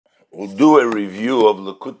We'll do a review of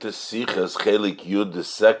Lekutei Sichas Chelik Yud, the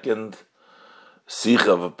second Sicha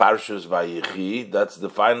of Parshas Vayechi. That's the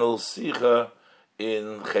final Sicha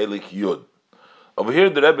in Chelik Yud. Over here,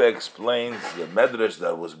 the Rebbe explains the Medrash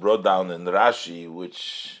that was brought down in Rashi,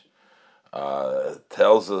 which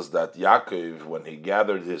tells us that Yaakov, when he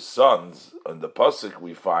gathered his sons, in the Pasuk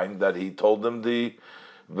we find that he told them the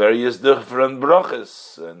various different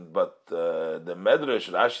brachas, but the Medrash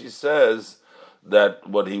Rashi says that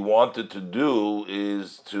what he wanted to do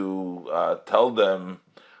is to tell them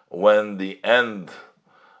when the end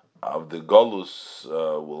of the Golus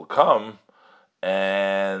will come,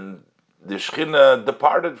 and the Shekhinah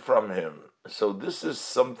departed from him. So this is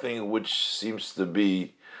something which seems to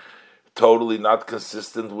be totally not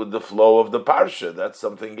consistent with the flow of the Parsha. That's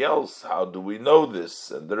something else. How do we know this?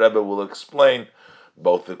 And the Rebbe will explain,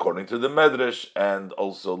 both according to the Medrash and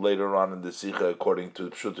also later on in the Sikha, according to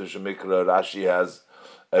Pshuto Shemikra. Rashi has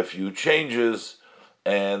a few changes,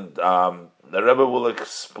 and the Rebbe will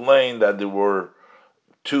explain that there were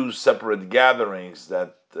two separate gatherings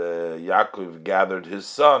that Yaakov gathered his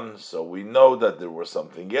son, so we know that there was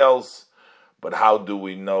something else, but how do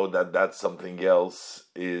we know that that something else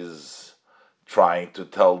is trying to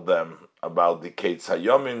tell them about the Ketz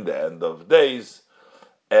Hayomim, the end of days?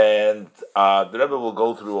 And the Rebbe will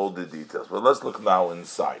go through all the details. But let's look now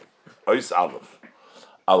inside. Ois Aleph.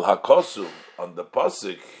 Al Hakosu, on the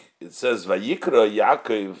Pasuk, it says, Vayikra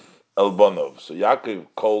Yaakov El Bonov. So Yaakov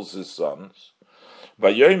calls his sons.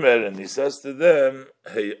 Vayomer, and he says to them,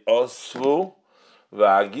 Hey Osvu,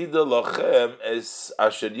 Va'agida Lochem es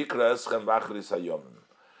asher yikra eschem v'achris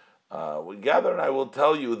hayomim. We gather, and I will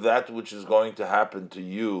tell you that which is going to happen to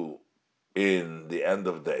you in the end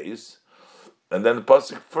of days. And then the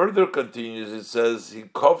pasuk further continues. It says, "He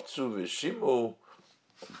kovtzu v'shimu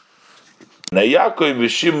na Yaakov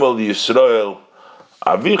v'shimul Yisrael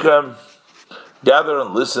avichem." Gather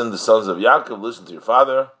and listen, the sons of Yaakov, listen to your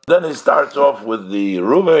father. Then he starts off with the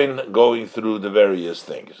Reuven, going through the various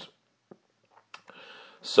things.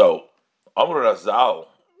 So, Amr Razal,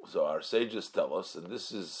 so our sages tell us, and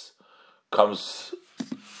this comes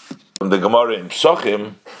from the Gemara in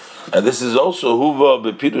Psochim. And this is also Huva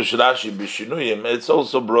Bepirush Rashi B'Shinuyim. It's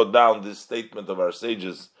also brought down, this statement of our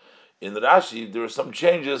sages in Rashi. There are some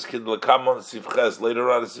changes. Kidlakamon Sivches.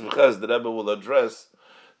 Later on in Sivches, the Rebbe will address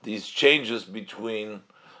these changes between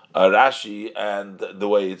Rashi and the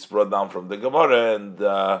way it's brought down from the Gemara. And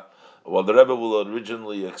the Rebbe will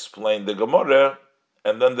originally explain the Gemara,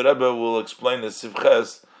 and then the Rebbe will explain in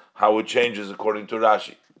Sivches how it changes according to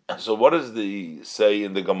Rashi. So, what does the say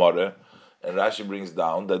in the Gemara? And Rashi brings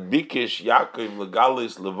down that Bikish Yaakov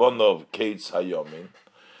legalis levonov Ketz Hayomin,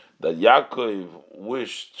 that Yaakov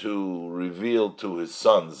wished to reveal to his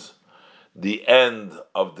sons the end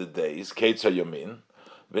of the days, Ketz Hayomin,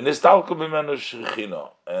 v'nistalku b'menu shechina,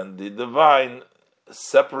 and the divine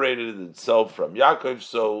separated itself from Yaakov,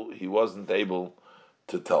 so he wasn't able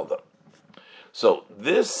to tell them. So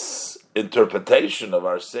this interpretation of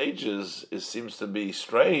our sages seems to be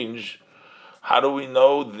strange. How do we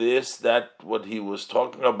know this, that what he was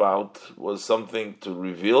talking about was something to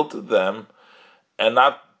reveal to them, and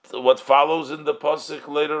not what follows in the pasuk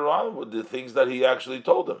later on with the things that he actually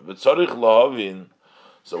told them?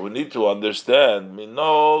 So we need to understand,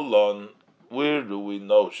 where do we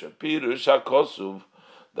know Shapirush HaKosuv,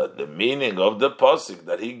 that the meaning of the pasuk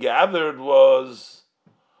that he gathered was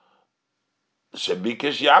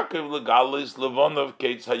Shebikesh Yaakov legalis levonov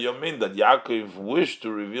Ketz Hayomin, that Yaakov wished to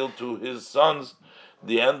reveal to his sons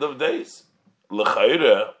the end of days.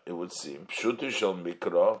 L'chayre, it would seem, Pshuti shel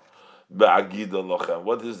mikra be'agida lochem.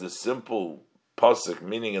 What is the simple pasuk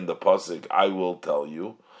meaning in the pasuk? I will tell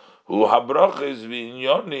you. Hu habrachos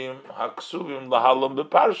v'inyonim haksuvim lahalam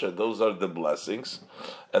beparsha. Those are the blessings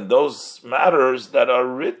and those matters that are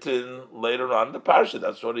written later on in the parsha.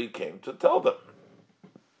 That's what he came to tell them.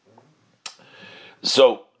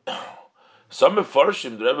 So, some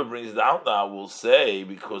Mefarshim, the Rebbe brings down now, will say,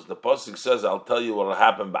 because the pasuk says, I'll tell you what will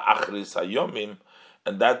happen ba'achris hayomim,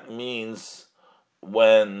 and that means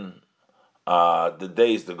when the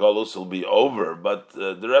days, the Golus will be over, but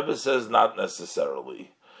the Rebbe says not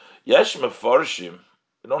necessarily. Yesh Mefarshim,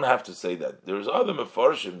 you don't have to say that. There's other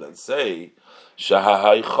Mefarshim that say,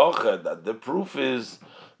 Shahahai Chochet, that the proof is,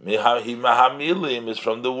 Mihahi Mahamilim, is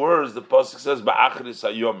from the words, the pasuk says, ba'achris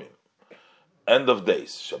hayomim. End of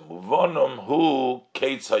days. Shamuvonom hu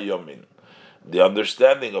Ketz Hayomin. The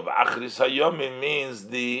understanding of Achris Hayomin means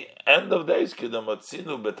the end of days.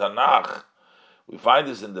 Kidamatzinu betanach. We find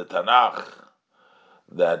this in the Tanakh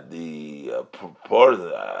that the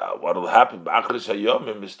what will happen. Achris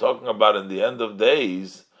Hayomim is talking about in the end of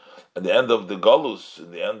days at the end of the Golus,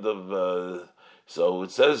 at the end of so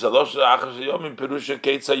it says that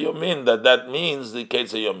means the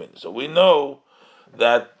Ketz Hayomin. So we know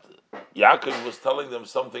that Yaakov was telling them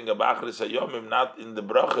something about Achris Hayomim, not in the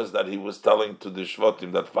brachas that he was telling to the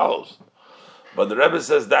Shvatim that follows. But the Rebbe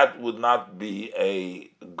says that would not be a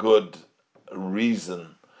good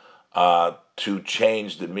reason to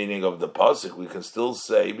change the meaning of the pasuk. We can still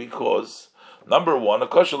say, because number one, a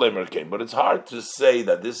kosher lemer came, but it's hard to say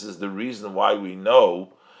that this is the reason why we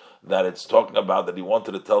know that it's talking about that he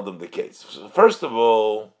wanted to tell them the case. So first of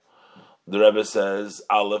all, the Rebbe says,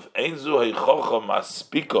 Aleph Einzu Heichocha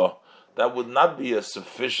Maspiko, that would not be a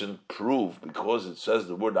sufficient proof, because it says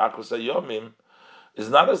the word Achris Hayomim is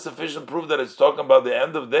not a sufficient proof that it's talking about the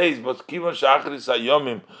end of days, but Kivan Shachris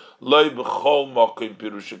Hayomim Loi B'chol Mokim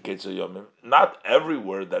Pirusha Ketz Hayomim. Not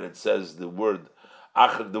everywhere that it says the words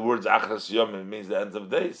Achris Hayomim means the end of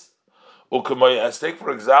days. Let's take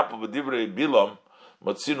for example B'divrei Bilam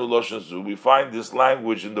Matzinu Loshen Zu. We find this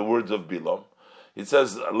language in the words of Bilam. It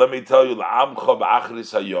says, let me tell you, La'amcha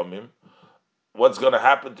b'achris hayomim, what's going to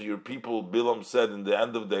happen to your people, Bilam said in the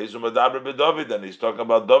end of days, and he's talking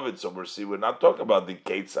about David. So we're not talking about the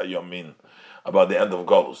Ketz Hayomin, about the end of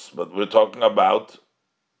Golus, but we're talking about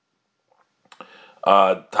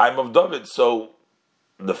time of David. So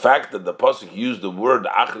the fact that the pasuk used the word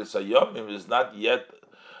achris hayomim is not yet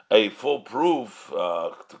a full proof,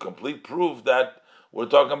 complete proof that we're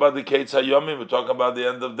talking about the Ketz Hayomim, we're talking about the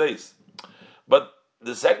end of days. But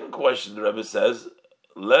the second question, the Rebbe says,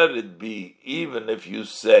 let it be, even if you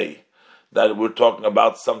say that we're talking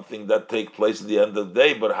about something that takes place at the end of the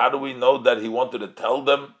day, but how do we know that he wanted to tell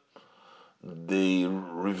them,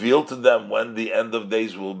 reveal to them when the end of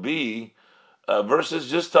days will be, versus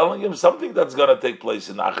just telling him something that's going to take place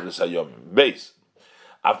in Achris Hayomim. Base.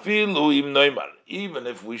 Afilu im noimar, even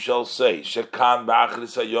if we shall say, Shekan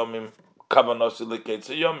ba'achris Hayomim,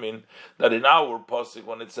 that in our pasuk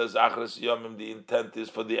when it says Achris Yomim, the intent is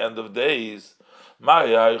for the end of days.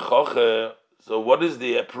 So what is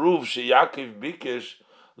the proof? Sheyakov bikesh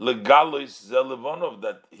legalois zelevonov,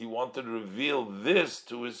 that he wanted to reveal this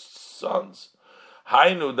to his sons.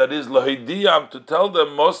 Hainu, that is lahidiyam, to tell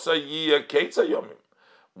them Mosayia Ketz Hayomim,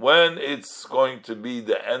 when it's going to be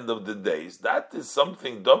the end of the days. That is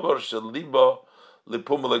something davar sheliba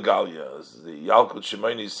lipum legalia, as the Yalkut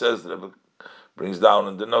Shimoni says, that brings down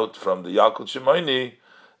in the note from the Yalkut Shimoni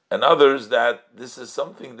and others, that this is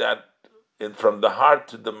something that from the heart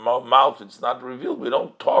to the mouth it's not revealed. We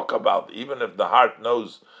don't talk about, even if the heart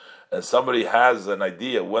knows and somebody has an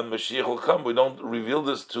idea when Mashiach will come, we don't reveal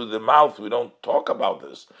this to the mouth, we don't talk about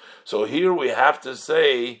this. So here we have to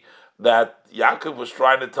say that Yaakov was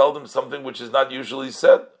trying to tell them something which is not usually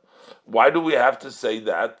said. Why do we have to say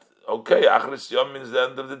that? Okay, Achris Yom means the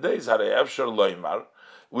end of the days. Harei Efshar Loimar.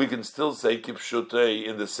 We can still say Kipshutei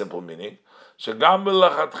in the simple meaning. Shagam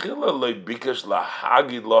b'lachatchila lo bikesh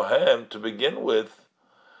lahagid lohem, to begin with.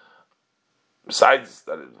 Besides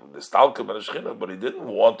that, the stalkem and the shechina, but he didn't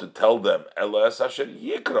want to tell them Elohes Asher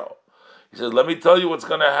Yikro. He said, "Let me tell you what's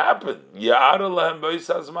going to happen. Ya'ara lahem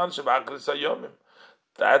b'isazman sheb'achris hayomim."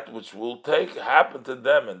 That which will happen to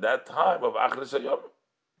them in that time of Achris Hayomim.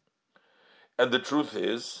 And the truth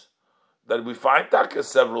is that we find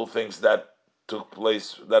several things that took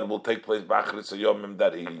place, that will take place b'achris hayomim,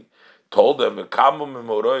 that he told them,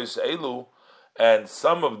 and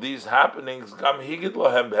some of these happenings,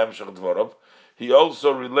 he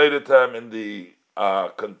also related to him in the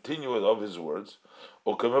continuance of his words.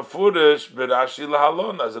 As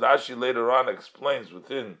Rashi later on explains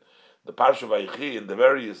within the Parsha Vayechi, in the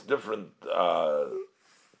various different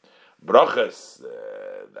brachas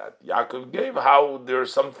that Yaakov gave, how there are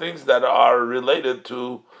some things that are related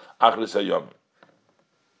to Achris Hayomim.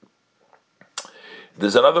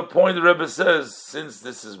 There's another point the Rebbe says, since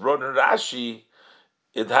this is brought in Rashi,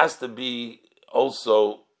 it has to be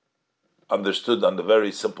also understood on the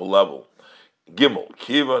very simple level. Gimel,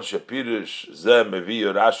 Kivan Shapirish Zeh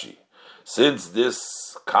Meviyu Rashi. Since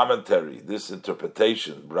this commentary, this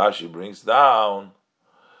interpretation, Rashi brings down,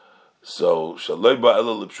 so Shaloi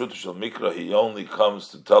Ba'ela Lipshuta Shal Mikra, he only comes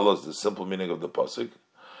to tell us the simple meaning of the pasuk.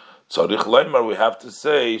 Tzarich Leimar, we have to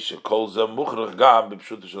say, Shekol Zeh Muchrach Gam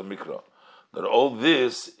B'Pshuta Shal Mikra, that all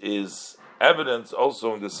this is evidence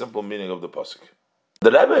also in the simple meaning of the pasuk.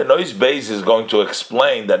 The Rebbe in Ois Beis is going to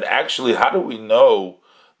explain that actually, how do we know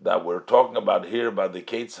that we're talking about here about the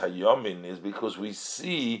Ketz Hayomin, is because we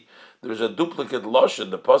see there's a duplicate lashon.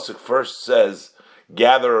 The pasuk first says,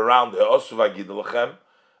 "Gather around the Osuva Gidolchem,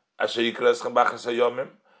 Asher Yikreschem B'Achris Hayomim,"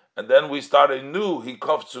 and then we start a new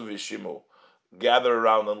Hikofzu Vishimu, gather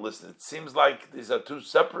around and listen. It seems like these are two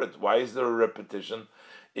separate. Why is there a repetition?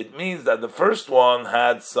 it means that the first one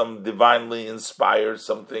had some divinely inspired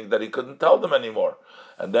something that he couldn't tell them anymore.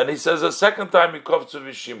 And then he says a second time, Yikovtzu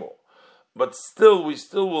Vishimu. But still, we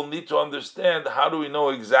still will need to understand how do we know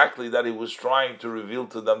exactly that he was trying to reveal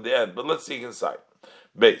to them the end. But let's see inside.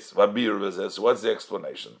 Base, Vabir says, what's the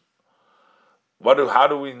explanation? How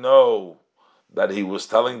do we know that he was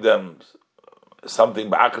telling them something?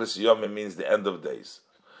 Ba'achris yomim means the end of days.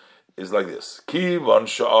 It's like this.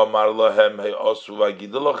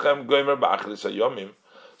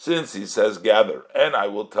 Since he says gather, and I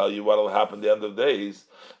will tell you what will happen at the end of days.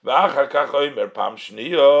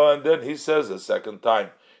 And then he says a second time,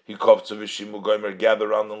 he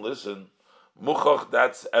gather around and listen.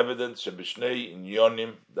 That's evidence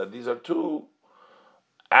that these are two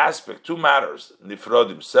aspects, two matters,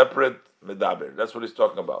 nifrodim, separate, medaber. That's what he's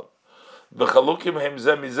talking about.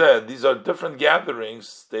 These are different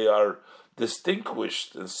gatherings. They are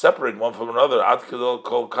distinguished and separate one from another.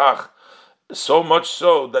 So much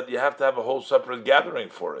so that you have to have a whole separate gathering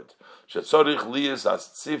for it. That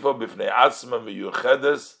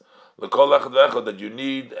you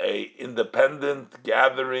need a independent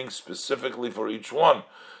gathering specifically for each one.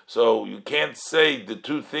 So you can't say the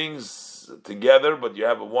two things together, but you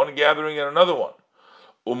have one gathering and another one.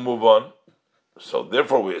 Move on. So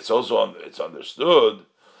therefore, it's understood.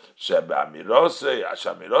 The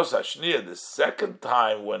second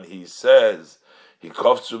time when he says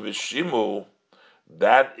Hikovtzu v'shimu,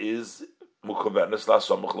 that is mukovenes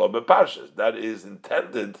lasomuch lo beparshas. That is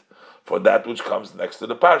intended for that which comes next to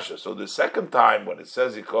the parsha. So the second time when it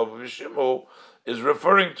says Hikovtzu v'shimu is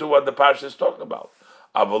referring to what the parsha is talking about.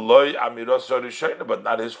 Avaloi amirosa rishayna, but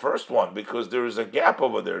not his first one, because there is a gap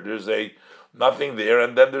over there. There's nothing there,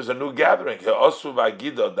 and then there's a new gathering. He'osu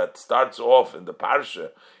v'agida that starts off in the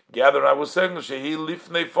parsha gathering. I was saying shehi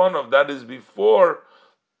lifnei fonov, that is before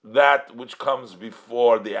that which comes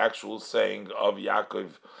before the actual saying of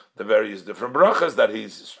Yaakov, the various different brachas that he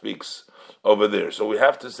speaks over there. So we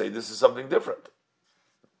have to say this is something different.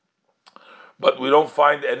 But we don't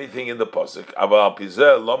find anything in the pasuk.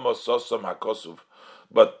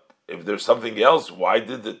 But if there's something else, why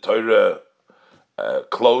did the Torah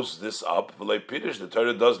close this up? The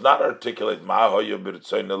Torah does not articulate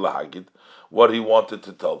what he wanted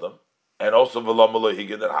to tell them, and also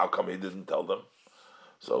that how come he didn't tell them.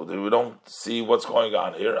 So we don't see what's going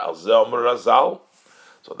on here. So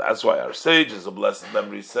that's why our sages of blessed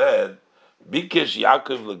memory said, Bikesh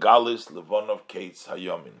Yaakov legalis levonov kates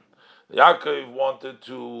hayomin. Yaakov wanted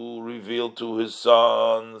to reveal to his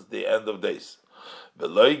sons the end of days.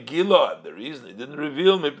 Veloy gila, and the reason he didn't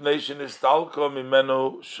reveal mipnei shenistalko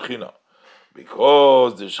mimenu shechina,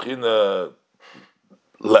 because the shechina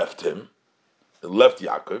left him, left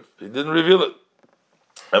Yaakov. He didn't reveal it.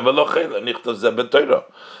 And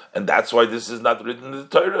that's why this is not written in the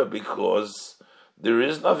Torah, because there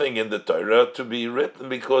is nothing in the Torah to be written,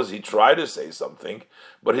 because he tried to say something,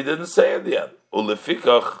 but he didn't say at the end.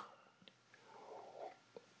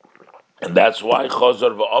 And that's why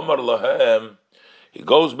Chazar v'Amar lahem, he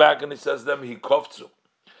goes back and he says them, he kofzu.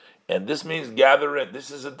 And this means gathering. This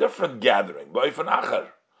is a different gathering. Ba'ifan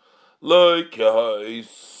achar.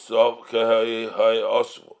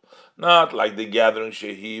 Not like the gathering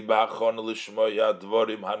shehi ba'achon lishmoya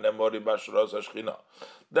dvorim hanemori b'ashros hashchina.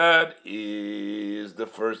 That is the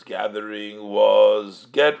first gathering was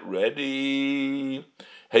get ready,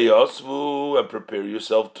 heyosvu, and prepare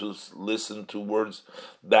yourself to listen to words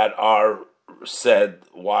that are said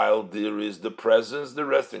while there is the presence, the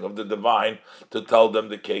resting of the divine, to tell them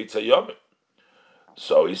the Keitz HaYomim.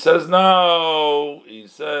 So he says now,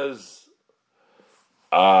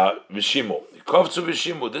 Vishimu. Kovtzu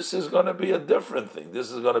Vishimu. This is going to be a different thing.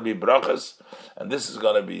 This is going to be brachas, and this is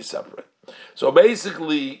going to be separate. So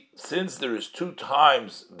basically, since there is two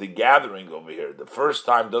times the gathering over here, the first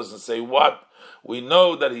time doesn't say what, we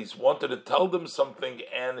know that he's wanted to tell them something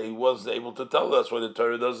and he wasn't able to tell. That's why the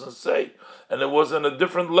Torah doesn't say. And it was on a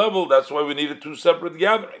different level. That's why we needed two separate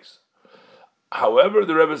gatherings. However,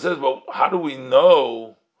 the Rebbe says, well, how do we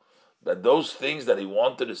know that those things that he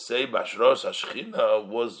wanted to say, Bashros Hashchina,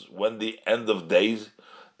 was when the end of days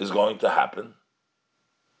is going to happen?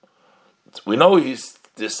 We know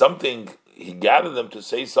there's something, he gathered them to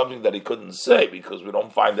say something that he couldn't say, because we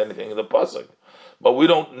don't find anything in the pasuk. But we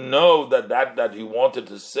don't know that he wanted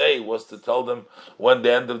to say was to tell them when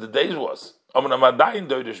the end of the days was.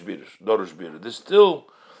 This still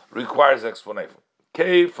requires explanation.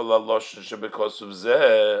 Because of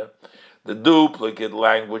the duplicate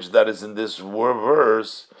language that is in this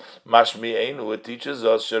verse, it teaches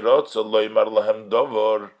us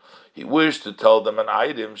he wished to tell them an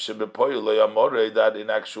item that in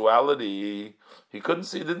actuality He couldn't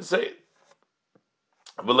see, he didn't say it.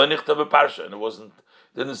 And it wasn't,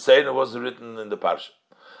 didn't say it, it wasn't written in the parsha.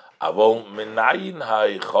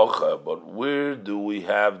 But where do we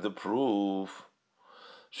have the proof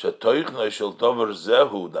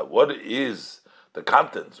that what is the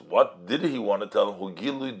contents? What did he want to tell them?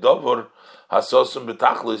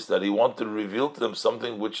 That he wanted to reveal to them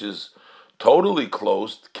something which is totally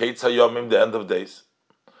closed. Kates Hayomim, the end of days.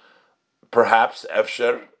 Perhaps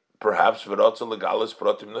Efsher, perhaps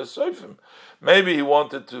maybe he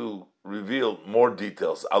wanted to reveal more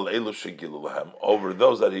details over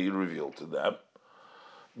those that he revealed to them.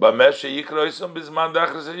 And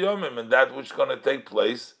that which is going to take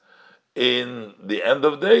place in the end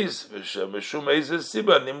of days.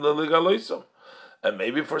 And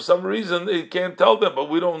maybe for some reason he can't tell them, but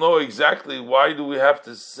we don't know exactly why do we have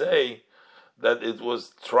to say that it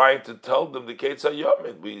was trying to tell them the Ketz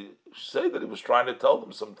HaYomim. We say that he was trying to tell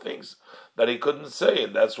them some things that he couldn't say,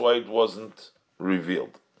 and that's why it wasn't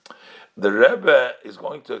revealed. The Rebbe is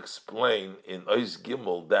going to explain in Ois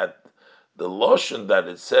Gimel that the Loshen that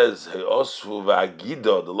it says, Heosfu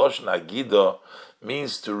v'agido, the Loshen Agido,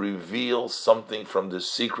 means to reveal something from the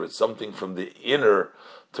secret, something from the inner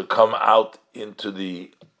to come out into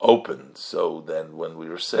the open. So then when we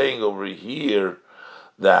were saying over here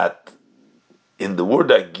that in the word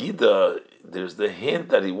Agida, there's the hint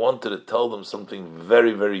that he wanted to tell them something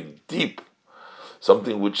very, very deep,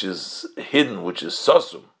 something which is hidden, which is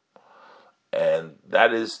sosum. And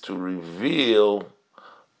that is to reveal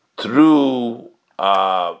through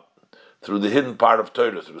the hidden part of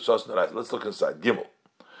Torah, through Sosum Narais. Let's look inside. Gimel.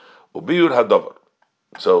 Ubiyur Hadover.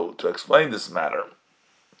 So to explain this matter,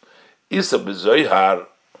 Isa b'Zohar,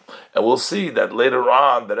 and we'll see that later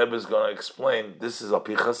on the Rebbe is going to explain this is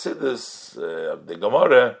Api Chasidus, the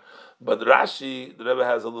Gemara, but Rashi, the Rebbe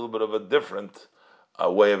has a little bit of a different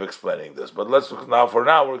way of explaining this. But let's look now. For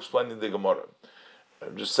now, we're explaining the Gemara.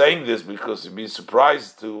 I'm just saying this because you'd be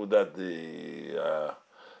surprised too that the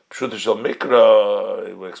Pshuta Shel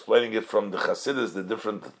Mikra, we're explaining it from the Chasidus, the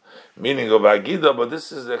different meaning of Agida, but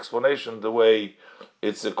this is the explanation the way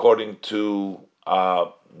it's according to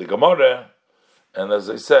the Gemara, and as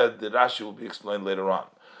I said, the Rashi will be explained later on.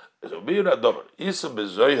 Find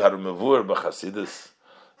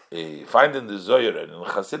in the Zohar and in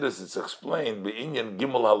Chasidus it's explained Be'inyan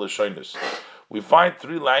Gimel HaLashonos. We find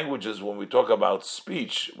three languages when we talk about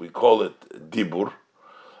speech. We call it Dibur,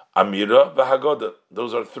 Amira, V'Hagoda.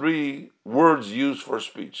 Those are three words used for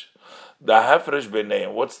speech. The Hafresh B'nei,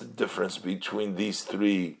 what's the difference between these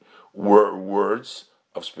three words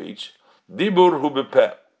of speech? Dibur hu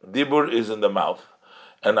bepeh. Dibur is in the mouth,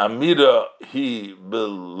 and Amira he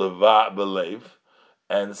belev,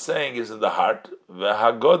 and saying is in the heart.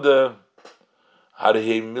 V'Hagoda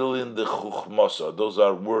harhei milin de chuchmosa. Those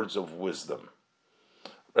are words of wisdom.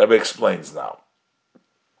 Rebbe explains now.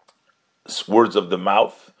 It's words of the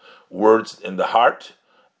mouth, words in the heart,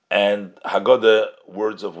 and Hagoda,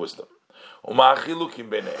 words of wisdom.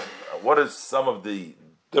 What is some of the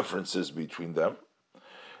differences between them?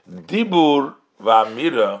 Dibur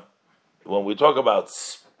v'amira, when we talk about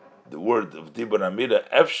the word of Dibur Amira,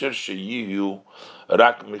 efsher sheyihu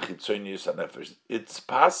rak michitzonius hanefesh. It's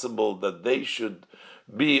possible that they should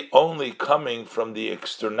be only coming from the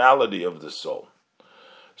externality of the soul.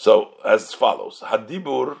 So, as follows: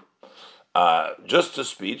 Hadibur, just to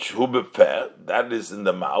speech, hu bepeh, that is in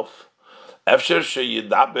the mouth. Efsher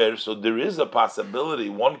sheyidaber, so there is a possibility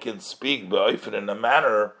one can speak be'ofen in a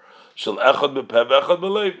manner. Shel echad bepeh v'echad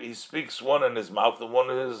belev. He speaks one in his mouth and one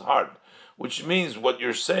in his heart, which means what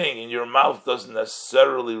you're saying in your mouth doesn't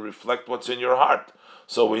necessarily reflect what's in your heart.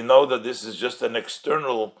 So we know that this is just an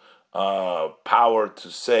external power to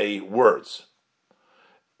say words.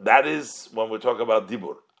 That is when we talk about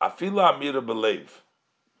dibur. Afila amira belev.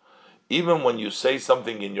 Even when you say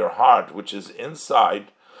something in your heart, which is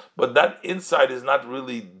inside, but that inside is not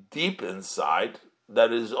really deep inside,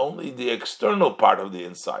 that is only the external part of the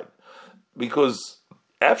inside. Because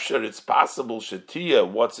after it's possible, shetiya,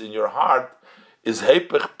 what's in your heart, is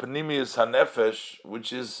heipech pnimius hanefesh,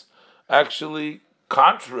 which is actually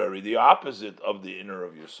contrary, the opposite of the inner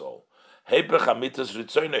of your soul. Heipech amitas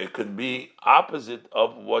ritzoyna, it could be opposite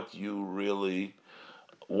of what you really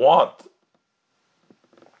want.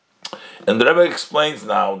 And the Rebbe explains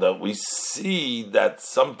now that we see that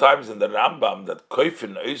sometimes in the Rambam that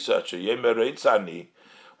koifin oisa sheyemer reitzani,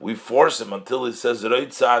 we force him until he says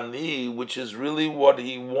reitzani, which is really what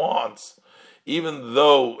he wants, even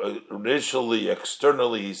though initially,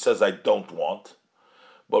 externally, he says I don't want.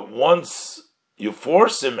 But once you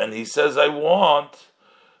force him and he says I want,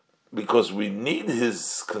 because we need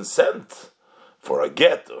his consent for a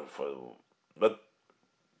get or for But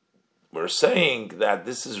we're saying that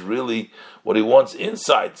this is really what he wants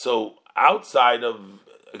inside. So outside of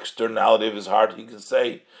externality of his heart, he can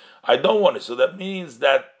say, I don't want it. So that means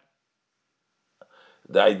that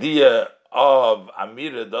the idea of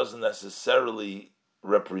Amira doesn't necessarily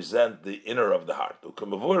represent the inner of the heart.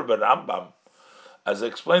 As I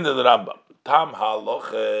explained in the Rambam, Tam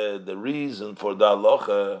halacha, the reason for the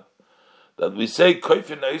halacha that we say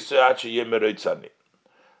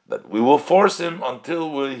that we will force him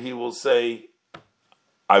until he will say,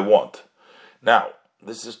 I want. Now,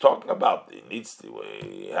 this is talking about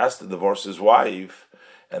he has to divorce his wife,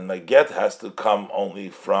 and the get has to come only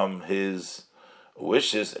from his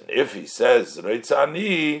wishes. And if he says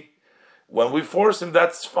Reitzani, when we force him,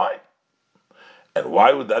 that's fine. And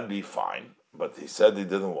why would that be fine? But he said he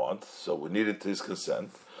didn't want, so we needed his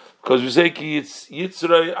consent. Because we say ki it's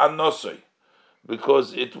Yitzrei Anosoi,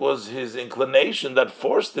 because it was his inclination that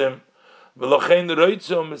forced him. That's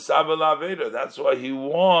why he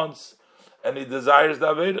wants and he desires the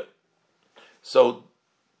Aveda. So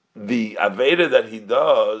the Aveda that he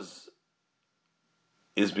does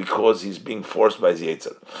is because he's being forced by his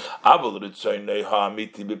Yetzer.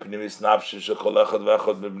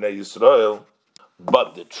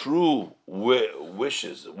 But the true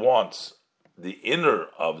wishes, wants, the inner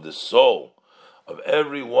of the soul of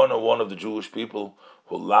every one of the Jewish people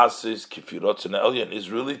who lasis kifirot and elyon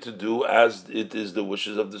is really to do as it is the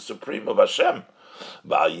wishes of the Supreme of Hashem.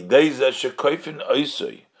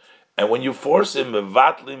 And when you force him,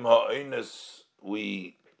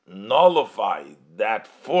 we nullify that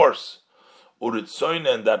force,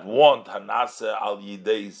 and that want,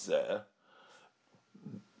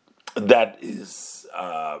 that is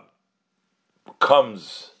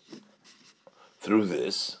comes through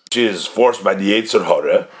this, she is forced by the Yetzer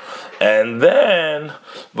Hara, and then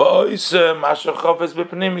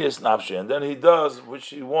and then he does which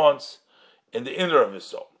he wants in the inner of his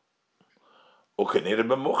soul.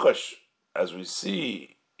 As we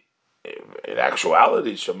see in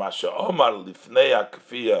actuality,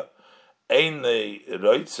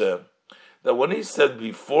 that when he said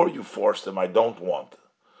before you forced him, I don't want.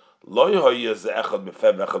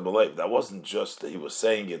 That wasn't just that he was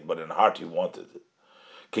saying it, but in heart he wanted it.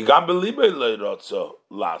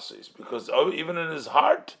 Because even in his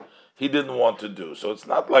heart he didn't want to do. So it's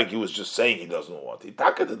not like he was just saying he doesn't want.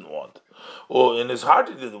 Hitaka didn't want. Or in his heart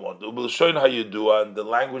he didn't want. And the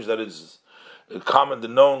language that is common, the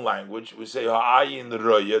known language, we say the eye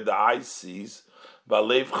sees,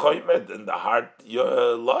 and the heart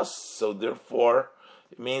lusts. So therefore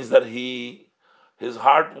it means that his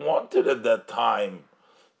heart wanted at that time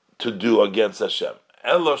to do against Hashem.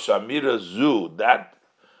 Elosh Amira Zu, that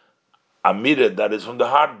Amira that is from the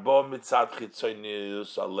heart, Bo Mitzat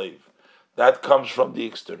Chitzonius Alev, that comes from the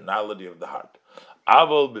externality of the heart.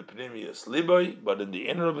 Avol Bipnimius Liboy, but in the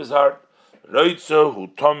inner of his heart, Reitzo Hu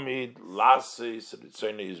Tomid Lasis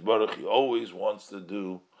Ritzonius Baruch, he always wants to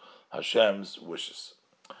do Hashem's wishes.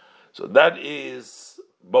 So that is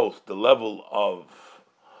both the level of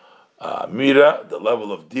Amira, the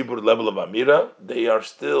level of Dibur, the level of Amira. They are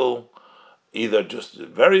still either just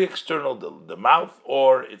very external, the mouth,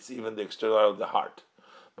 or it's even the external of the heart.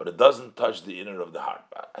 But it doesn't touch the inner of the heart.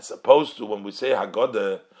 As opposed to when we say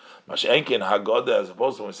Haggadah, Mashenkin Haggadah, as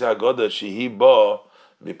opposed to when we say Haggadah, Shehi Bo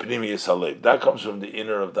Mipnimi Yisalev. That comes from the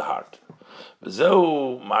inner of the heart.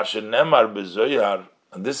 V'zeu Mashenemar B'Zoyar,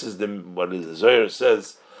 and this is what the Zohar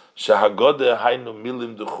says, Shahaggadah Hainu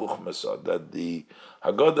Milim D'Chuchmasa, that the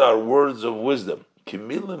Haggadah are words of wisdom.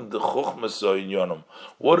 Kimilim D'Chuchmasa in Yonam.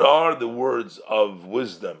 What are the words of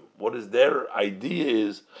wisdom? What is their idea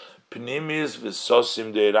is Pnimis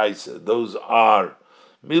V'Sosim De'Raisa. Those are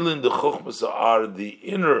Milim D'Chuchmasa are the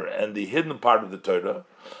inner and the hidden part of the Torah.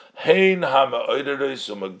 Hein HaMa'oderes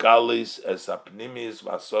U'Megalis Es HaPnimis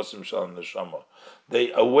V'Sosim Shal Neshama.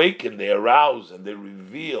 They awaken, they arouse, and they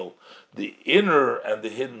reveal the inner and the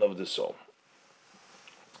hidden of the soul.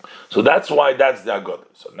 So that's why that's the Haggadah.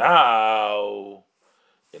 So now,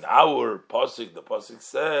 in our Pasuk, the Pasuk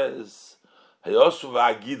says, Hayosu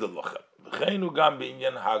v'agida lochem. V'cheinu gam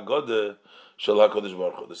b'inyan Haggadah shel HaKadosh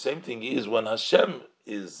Baruch Hu. The same thing is when Hashem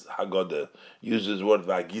is Haggadah, uses the word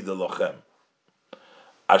v'agida lochem.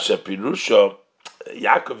 Asher Pirusha,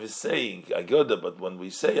 Yaakov is saying Haggadah, but when we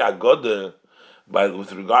say Haggadah,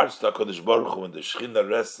 with regards to HaKadosh Baruch Hu, when the Shekhinah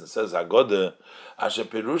rests and says Haggadah, Asher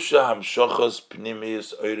Pirusha Hamshochas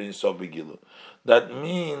Pnimius Oirin Sof Begilu. That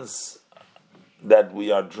means that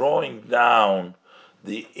we are drawing down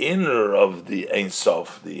the inner of the Ein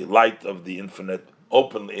Sof, the light of the infinite,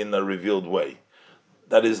 openly in a revealed way.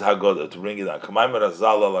 That is Haggadah, to bring it down.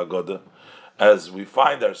 As we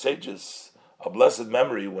find our sages of blessed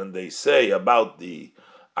memory, when they say about the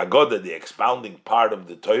Agoda, the expounding part of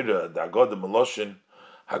the Torah, the Agoda Meloshin,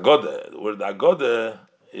 Hagoda, where the Agoda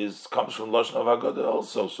comes from Loshin of Hagoda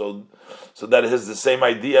also. So that has the same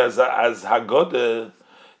idea as Hagoda,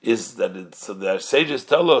 is that so the sages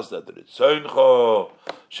tell us that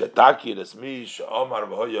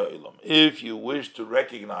if you wish to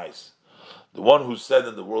recognize the one who said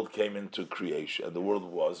that the world came into creation and the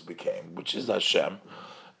world became, which is Hashem,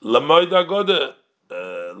 learn the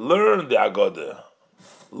Agoda,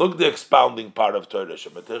 look the expounding part of Torah,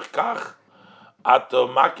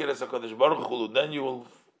 then you will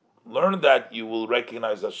learn that, you will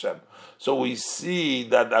recognize Hashem. So we see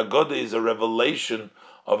that Agoda is a revelation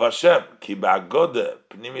of Hashem. Ki ba'agoda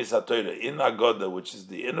pnimis haTorah, in Agoda, which is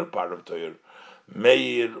the inner part of Torah,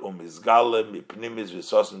 meir umizgale mipnimis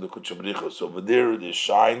v'sosim l'Kudsha Baruch Hu. So over there it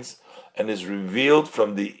shines and is revealed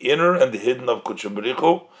from the inner and the hidden of Kudsha Baruch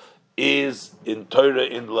Hu, is in Torah,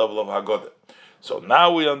 in the level of Agoda. So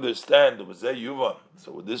now we understand. So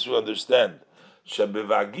with this we understand.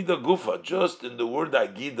 Shebevagida gufa, just in the word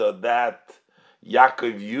agida that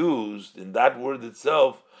Yaakov used, in that word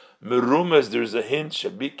itself, merumes, there's a hint.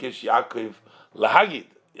 Shebikesh Yaakov lahagid.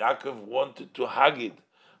 Yaakov wanted to hagid.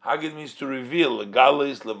 Hagid means to reveal.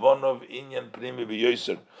 Galis levonov inyan primi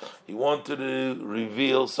b'yoser. He wanted to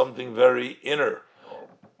reveal something very inner,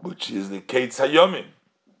 which is the Keitz Hayomim,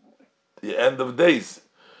 the end of days.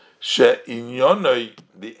 She'inyonoi,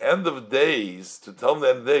 the end of days, to tell them the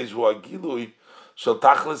end of days, who are gilui shel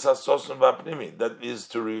tachlis hasosim v'apnimi, that is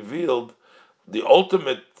to reveal the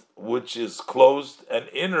ultimate, which is closed and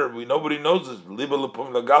inner. Nobody knows this. Liba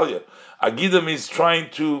lepum lagalia. Agida means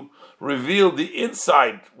trying to reveal the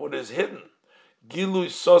inside, what is hidden.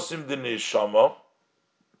 Gilui sosim de neshama,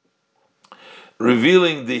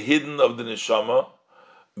 revealing the hidden of the neshama,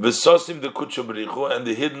 v'sosim de Kudsha Baruch Hu, and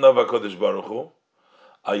the hidden of HaKadosh Baruch Hu.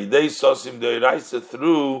 Ayidei sosim deiraisa,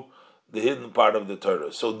 through the hidden part of the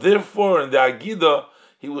Torah. So therefore, in the Agida,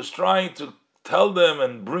 he was trying to tell them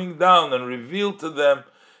and bring down and reveal to them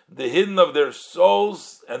the hidden of their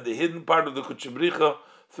souls and the hidden part of the Kudsha Baruch Hu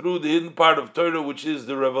through the hidden part of Torah, which is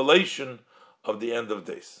the revelation of the end of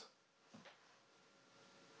days.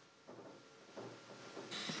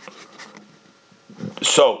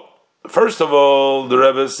 So, first of all, the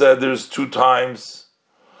Rebbe said there's two times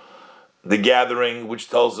the gathering, which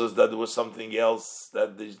tells us that there was something else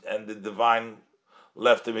and the divine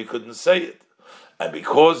left him, he couldn't say it. And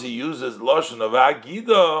because he uses Lashon of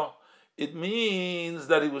Agida, it means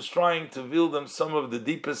that he was trying to reveal them some of the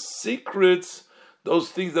deepest secrets, those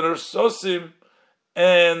things that are sosim,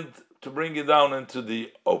 and to bring it down into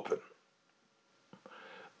the open.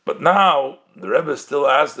 But now, the Rebbe still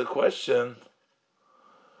asks the question,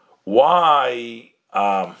 why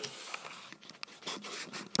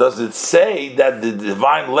does it say that the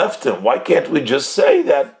divine left him? Why can't we just say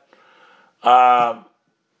that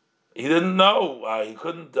he didn't know, he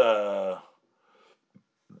couldn't?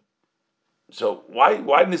 So why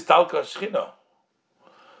nistalka Shechina?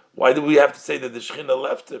 Why do we have to say that the Shechina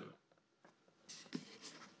left him? He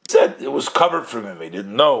said it was covered from him. He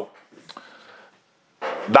didn't know.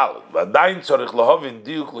 We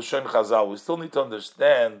still need to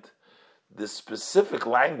understand the specific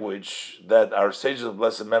language that our sages of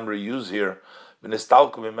blessed memory use here. The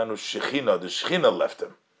Shechina left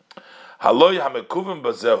him.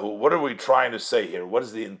 What are we trying to say here? What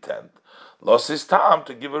is the intent? Los is tam,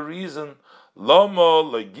 to give a reason. Lomo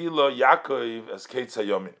legilo Yaakov as Keitz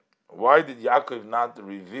Hayomin. Why did Yaakov not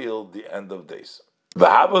reveal the end of days?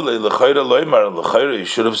 He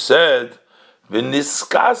should have said,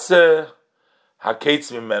 V'niskase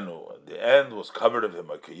hakeitz mimenu. The end was covered of him,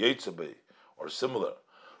 or similar.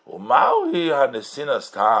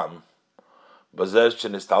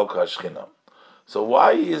 So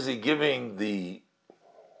why is he giving the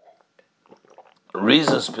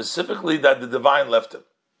reason specifically that the divine left him?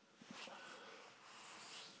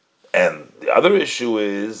 And the other issue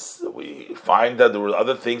is, we find that there were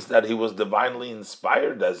other things that he was divinely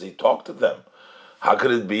inspired as he talked to them. How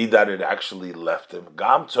could it be that it actually left him?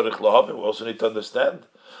 Gam tzarich lahavim. We also need to understand.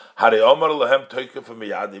 Hare omar lahem toikef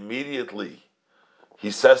miyad. Immediately,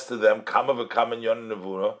 he says to them, "Kama v'kama yon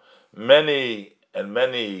nevura." Many and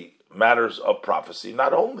many matters of prophecy.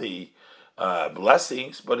 Not only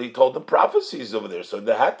blessings, but he told them prophecies over there. So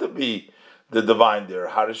there had to be the divine there.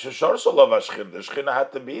 Hare sheshar solav hashchina. The Shechina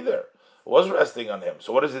had to be there. It was resting on him.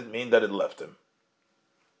 So what does it mean that it left him?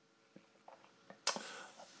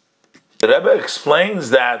 The Rebbe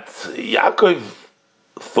explains that Yaakov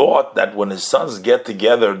thought that when his sons get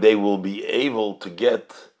together, they will be able to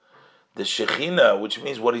get the Shechina, which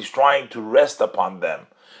means what he's trying to rest upon them.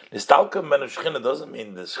 Nistalka men Shechina doesn't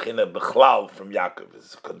mean the Shechina Bechlal from Yaakov.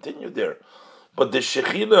 It's continued there. But the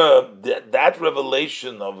Shechina, that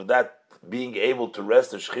revelation of that being able to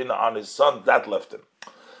rest the Shechina on his son, that left him.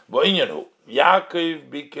 Yaakov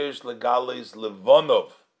bikesh legales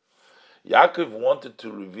levonov. Yaakov wanted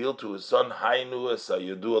to reveal to his son Hainu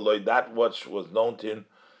esayadu aloi, that which was known to him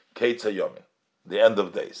Keitz Hayomin, the end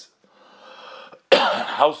of days.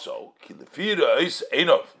 How so?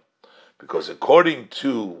 Because according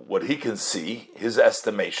to what he can see, his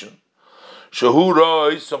estimation, he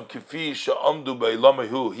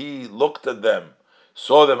looked at them,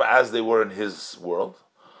 saw them as they were in his world.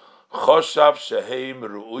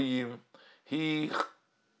 He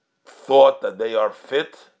thought that they are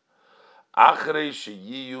fit. After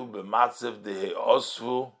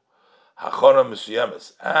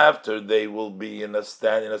they will be in a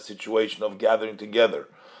situation of gathering together,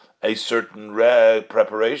 a certain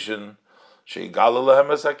preparation,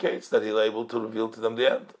 that he'll able to reveal to them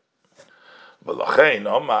the end.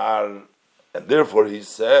 And therefore he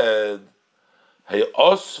said, he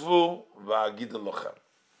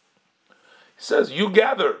says, you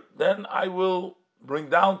gather, then I will bring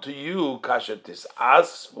down to you kashetis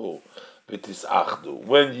asfu v'tis achdu.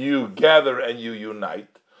 When you gather and you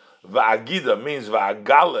unite, va'agida means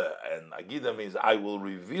va'agale, and agida means I will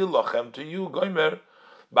reveal lochem to you. Goimer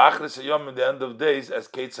ba'achris hayom in the end of days, as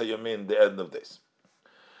keitz hayomin the end of days.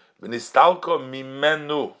 V'nistalko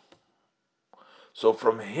mimenu. So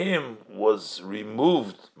from him was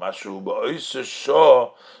removed mashu ba'oisa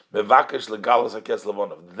shah mevakesh legalas hakes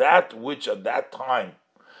levonov. That which at that time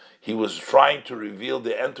he was trying to reveal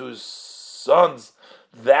the end to his sons,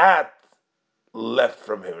 that left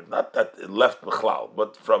from him. Not that it left Bechlal,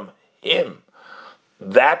 but from him.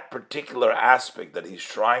 That particular aspect that he's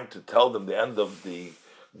trying to tell them, the end of the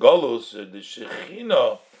Golus, the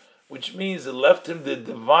Shechina, which means it left him, the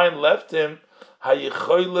divine left him,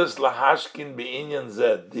 Hayichoiles lahashkin be'inyan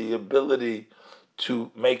zed, the ability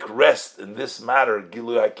to make rest in this matter,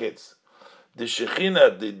 Gilu HaKetz. The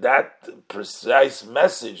Shekhinah, that precise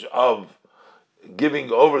message of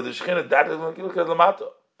giving over the Shekhinah, that is going to look at Lamato.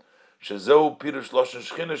 Shezeu pirush loshen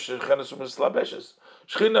Shekhinah, Shekhinah sumislabeshes.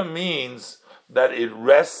 Shekhinah means that it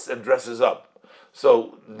rests and dresses up.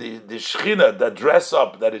 So the Shekhinah, that dress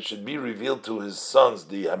up, that it should be revealed to his sons,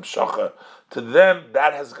 the Hamshacha, to them,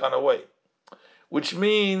 that has gone away. Which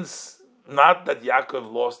means not that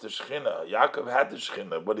Yaakov lost the Shekhinah. Yaakov had the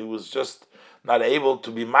Shekhinah, but he was just not able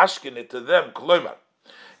to be mashkin it to them. Kloimar.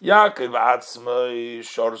 Yaakov atzmai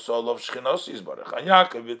shor sol of Shchinos Yisbarach. And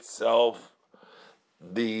Yaakov itself,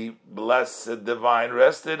 the blessed divine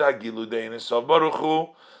rested, Hagilu Dein Yisov Baruch Hu,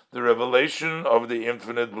 the revelation of the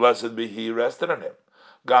infinite blessed be He rested on him.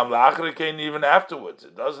 Gam la'achrikein, even afterwards.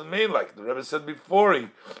 It doesn't mean like the Rebbe said before, he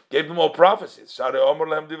gave them all prophecies. Share Omer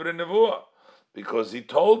Lehem Divrei Nevuah. Because he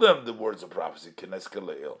told them the words of prophecy, Kines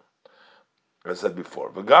Keleil. I said before.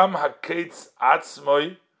 V'gam ha'keitz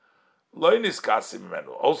atzmoi lo niskasim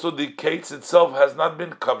menu. Also, the kates itself has not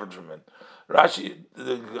been covered from it. Rashi,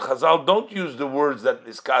 the Chazal don't use the words that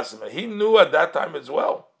niskasim. He knew at that time as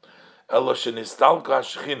well. Elo shenistalka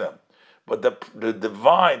hashchina. But the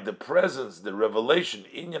divine, the presence, the revelation,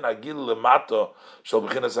 inyan agil lemato shel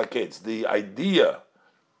b'chinas ha'keitz, the idea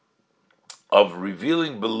of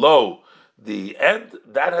revealing below the end,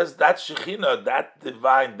 that Shekhinah, that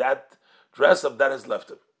divine, that dress up, that has left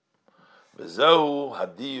him. And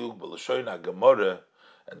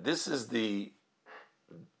this is the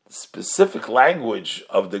specific language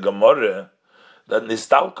of the Gemara, that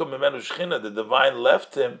Nistalko Mimenu Shekhinah, the divine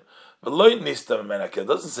left him, but it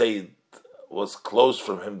doesn't say it was closed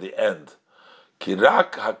from him the end.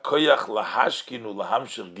 Kirak hakoyach lahashkinu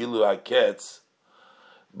lahamshir gilu haketz,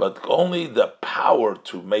 but only the power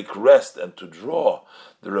to make rest and to draw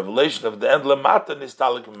the revelation of the end, lemata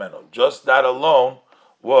nistalik mimenu, just that alone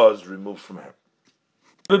was removed from him.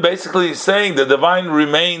 But basically he's saying the divine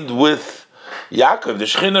remained with Yaakov, the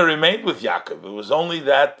Shekhinah remained with Yaakov. It was only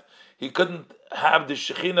that he couldn't have the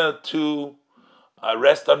Shekhinah to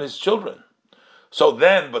rest on his children. So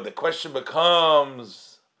then, but the question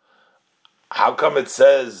becomes, how come it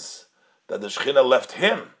says that the Shekhinah left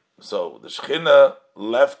him? So the Shekhinah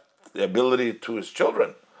left the ability to his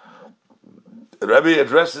children. The Rebbe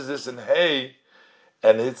addresses this in Hay,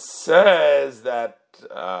 and it says that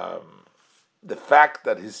the fact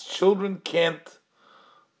that his children can't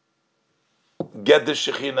get the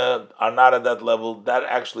Shekhinah, are not at that level, that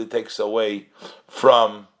actually takes away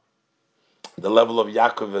from the level of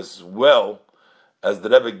Yaakov as well, as the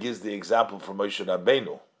Rebbe gives the example from Moshe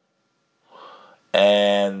Rabbeinu.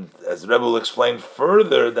 And as Rebbe will explain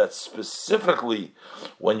further, that specifically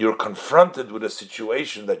when you're confronted with a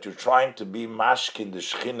situation that you're trying to be mashkin the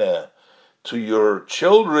Shechina to your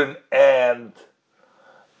children and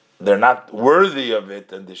they're not worthy of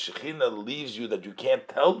it, and the Shekhinah leaves you that you can't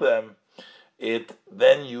tell them it,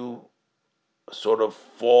 then you sort of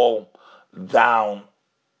fall down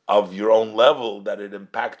of your own level, that it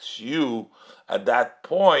impacts you at that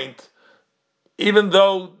point, even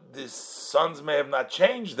though the sons may have not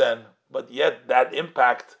changed then, but yet that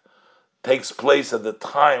impact takes place at the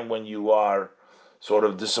time when you are sort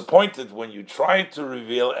of disappointed, when you try to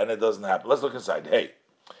reveal and it doesn't happen. Let's look inside. Hey.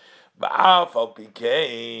 And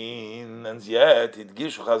yet,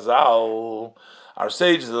 our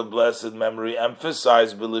sages of blessed memory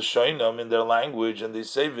emphasize Bilishoinam in their language, and they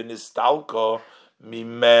say Vinistalko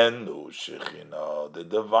Mimenu Shechina, the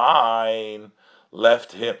divine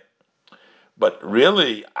left him. But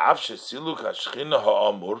really,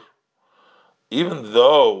 even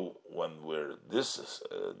though when we're this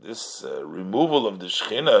removal of the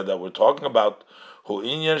Shechina that we're talking about,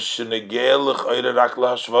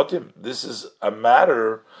 this is a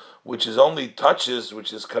matter which is only touches,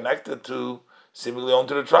 which is connected to seemingly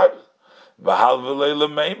onto the tribe.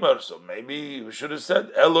 So maybe we should have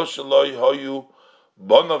said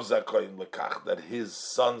that his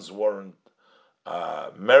sons weren't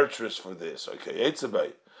meritorious for this. Okay,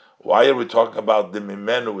 why are we talking about the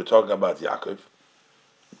Mimenu? We're talking about Yaakov.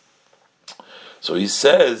 So he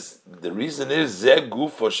says the reason is this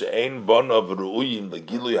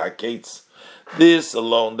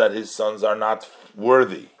alone, that his sons are not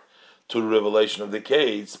worthy to the revelation of the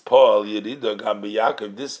Kates. Paul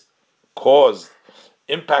Yaakov. This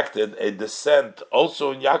impacted a descent also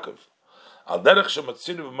in Yaakov.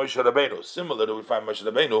 Similar to we find Moshe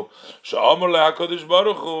Rabbeinu. HaKadosh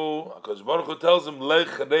Baruch Hu tells him,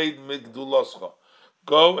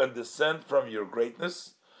 go and descend from your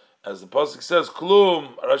greatness. As the pasuk says,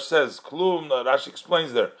 "Klum." Rashi says, "Klum." Rashi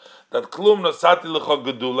explains there that "Klum nasati lecha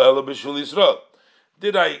gedula ela b'shul Yisrael."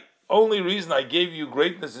 Did I? Only reason I gave you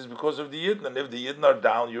greatness is because of the Yidden, and if the Yidden are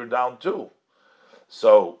down, you're down too.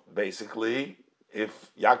 So basically,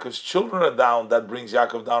 if Yaakov's children are down, that brings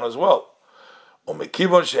Yaakov down as well. That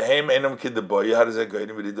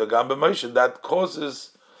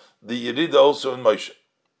causes the Yerida also in Moshe.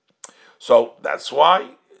 So that's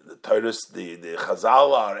why the Torah, the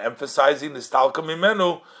Chazal are emphasizing the Stalka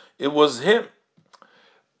Mimenu. It was him,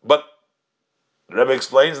 but the Rebbe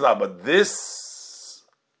explains now. But this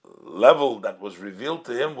level that was revealed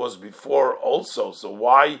to him was before also. So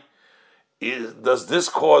why does this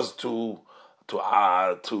cause to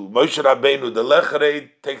Moshe Rabbeinu? The Lecharei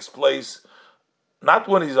takes place not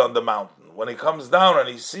when he's on the mountain. When he comes down and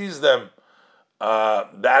he sees them,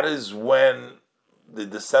 that is when the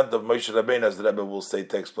descent of Moshe Rabbeinu, as the Rebbe will say,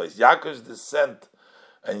 takes place. Yaakov's descent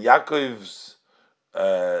and Yaakov's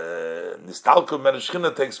Nistalko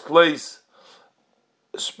Menashchina takes place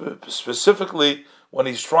specifically when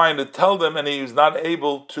he's trying to tell them and he's not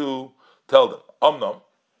able to tell them. Omnom,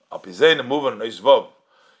 Alpizein Muvan Noisvov,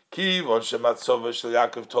 Ki Von Shematzov Shel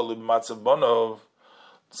Yaakov Tolu B'Matzav Bonov.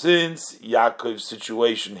 Since Yaakov's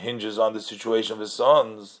situation hinges on the situation of his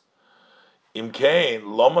sons, so how come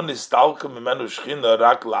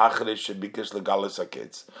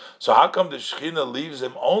the Shechina leaves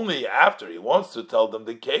him only after he wants to tell them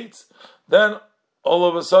the Kates? Then all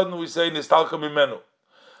of a sudden we say Nistalka Mimenu.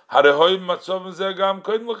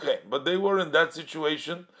 But they were in that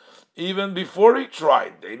situation even before he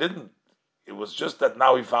tried. They didn't. It was just that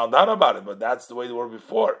now he found out about it, but that's the way they were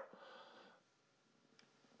before.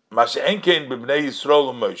 Masha'enkein b'bnei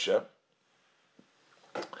Yisrael u'Moshe,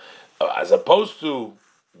 as opposed to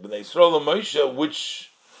Bnei Yisrael and Moshe, which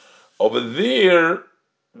over there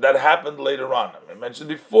that happened later on. I mentioned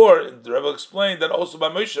before, the Rebbe explained that also by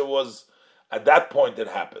Moshe was at that point it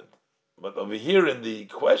happened. But over here in the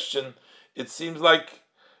question, it seems like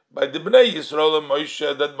by the Bnei Yisrael and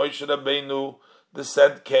Moshe that Moshe Rabbeinu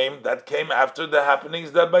descent came. That came after the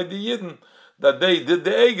happenings that by the Yidden that they did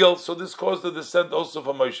the Egel, so this caused the descent also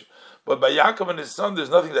for Moshe. But by Yaakov and his son, there's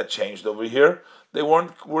nothing that changed over here. They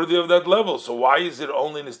weren't worthy of that level. So why is it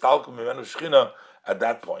only Nistalka Mimenu Shechina at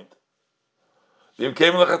that point?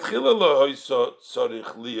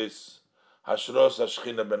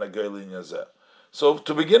 So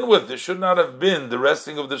to begin with, there should not have been the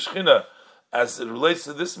resting of the Shechina as it relates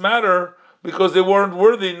to this matter, because they weren't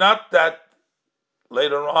worthy, not that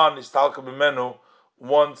later on Nistalka Mimenu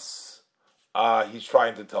once he's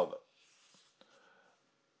trying to tell them.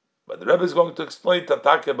 But the Rebbe is going to explain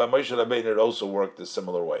Tatake by Moshe Rabbeinu. It also worked a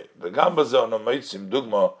similar way.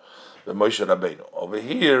 Over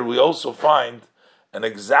here we also find an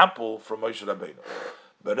example from Moshe Rabbeinu.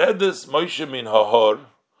 Beredes Moshe min hahor,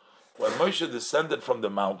 when Moshe descended from the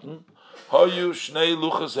mountain, hoyu shnei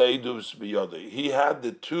luchas ha'edus biyodei. He had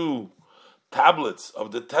the two tablets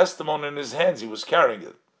of the testimony in his hands. He was carrying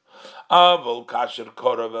it. Avol kasher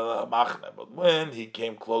korav el hamachne. But when he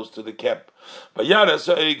came close to the camp,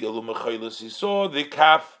 he saw the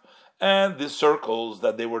calf and the circles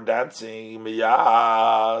that they were dancing.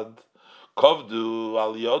 Miyad kovdu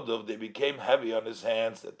al yodov. They became heavy on his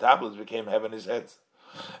hands. The tablets became heavy on his hands.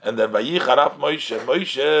 And then Vayicharaf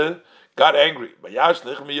Moshe got angry.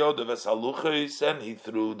 Vayashlich miyodov es haluchos, and he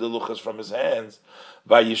threw the luchos from his hands.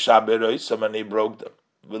 Vayishaberoisam, and he broke them.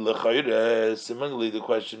 Similarly, the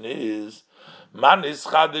question is, Man is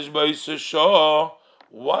chadish ba'isasho?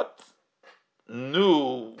 What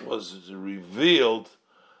new was revealed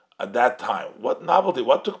at that time? What novelty?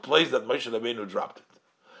 What took place that Moshe Rabbeinu dropped it?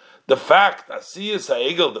 The fact, Asiyas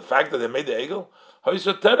ha'egel, the fact that they made the egel,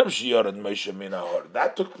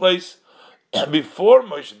 that took place before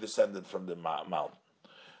Moshe descended from the mountain.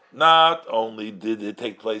 Not only did it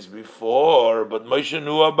take place before, but Moshe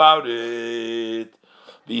knew about it.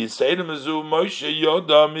 Moshe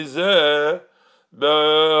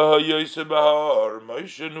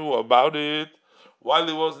knew about it while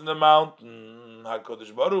he was in the mountain.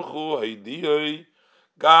 HaKadosh Baruch Hu,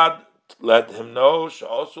 God let him know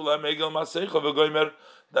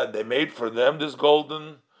that they made for them this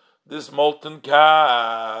molten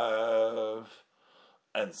calf.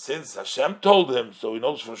 And since Hashem told him, so he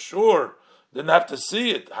knows for sure, didn't have to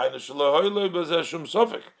see it.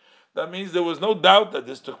 That means there was no doubt that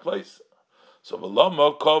this took place. So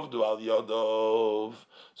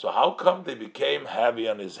how come they became heavy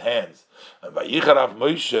on his hands? And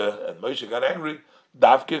Moshe got angry.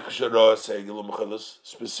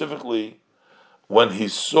 Specifically, when he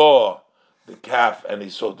saw the calf and he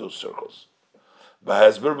saw those circles.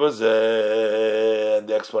 And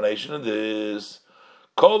the explanation of this,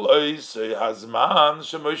 for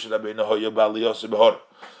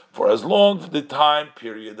as long as the time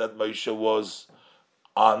period that Moshe was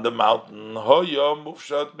on the mountain,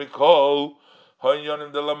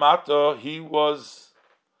 he was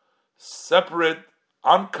separate,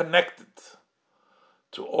 unconnected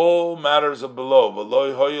to all matters of below.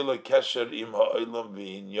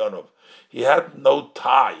 He had no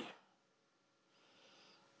tie.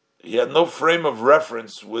 He had no frame of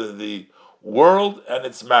reference with the world and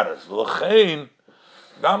its matters. So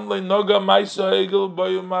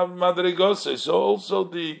also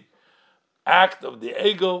the act of the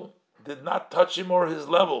egel did not touch him or his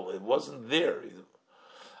level. It wasn't there.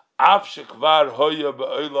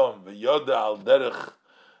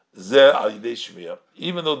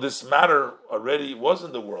 Even though this matter already was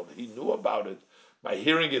in the world, he knew about it by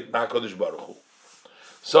hearing it, HaKadosh Baruch Hu.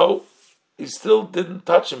 So he still didn't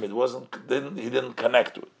touch him. He didn't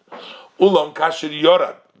connect with it. Ulam kasher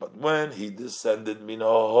yorad, but when he descended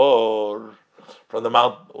minahor from the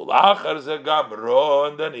mountain,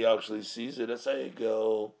 and then he actually sees it as a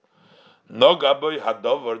egel. Nogaboy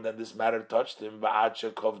hadover, then this matter touched him.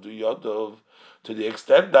 To the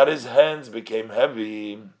extent that his hands became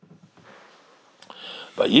heavy.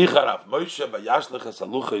 Vayicharaf Moshe vayashlich es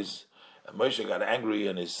haluchos, and Moshe got angry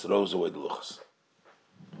and he throws away the luchos.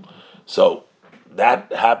 So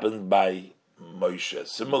that happened by Moshe.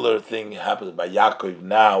 Similar thing happens by Yaakov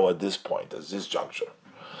now at this point, at this juncture.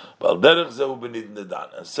 And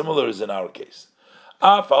similar is in our case.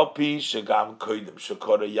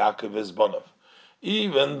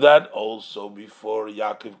 Even that also before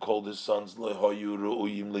Yaakov called his sons,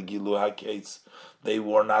 they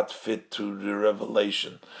were not fit to the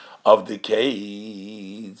revelation of the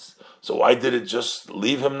case. So why did it just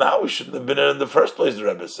leave him now? We shouldn't have been in the first place, the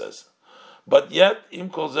Rebbe says. But yet,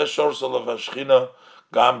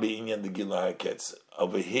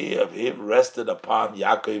 over here rested upon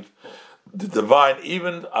Yaakov, the divine,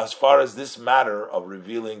 even as far as this matter of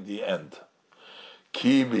revealing the end.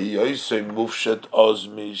 Because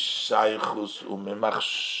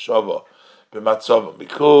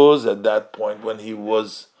at that point, when he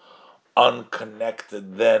was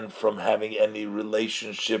unconnected then from having any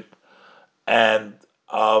relationship and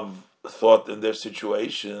of thought in their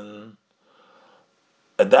situation,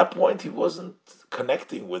 at that point he wasn't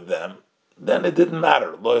connecting with them, then it didn't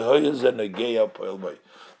matter.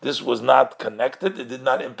 This was not connected, it did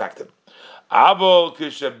not impact him. But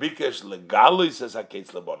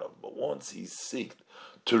once he sought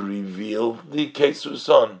to reveal the case to his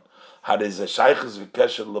son,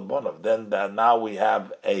 then now we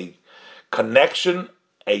have a connection,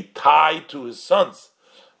 a tie to his sons.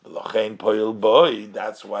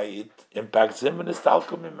 That's why it impacts him, and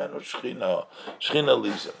Shechina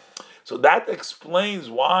leaves him. So that explains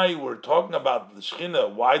why we're talking about the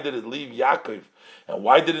Shechina. Why did it leave Yaakov, and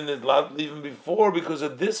why didn't it leave him before? Because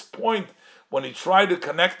at this point, when he tried to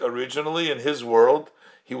connect originally in his world,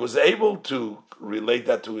 he was able to relate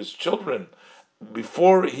that to his children.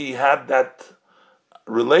 Before he had that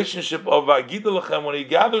relationship of Agidalachem when he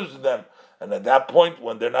gathers them. And at that point,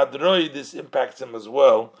 when they're not roi, this impacts him as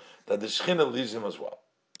well, that the Shekhinah leaves him as well.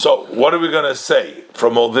 So, what are we going to say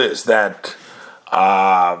from all this? That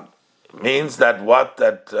means that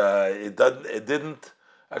it didn't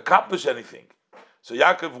accomplish anything. So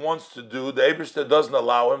Yaakov wants to do, the Eibishter doesn't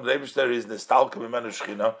allow him, the Eibishter is Nistalka Mimenu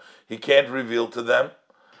Shekhinah, he can't reveal to them.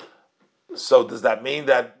 So does that mean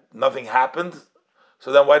that nothing happened?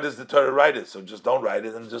 So then why does the Torah write it? So just don't write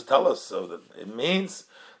it and just tell us. So that it means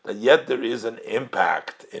that yet there is an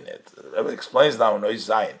impact in it. The Rebbe explains now in Ois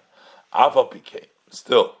Zayin. Aval Pikei.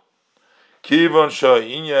 Still. Kivon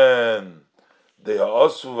Sho'inyan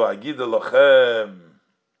De'osu V'agida Lochem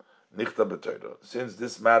Nichta B'Torah. Since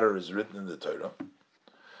this matter is written in the Torah,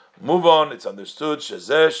 move on, it's understood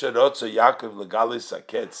Shezeh Sherotza Yaakov Legalis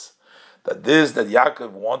Saketz, that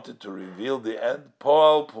Yaakov wanted to reveal the end.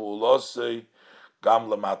 Poal Pu'ulosei Gam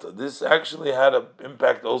Lamata. This actually had an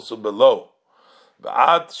impact also below.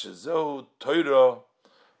 V'ad Shezehu Torah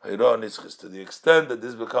Hayra Nitzchis, to the extent that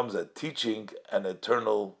this becomes a teaching, an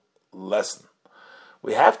eternal lesson.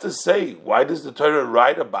 We have to say, why does the Torah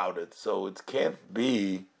write about it? So it can't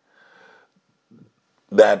be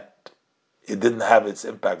that it didn't have its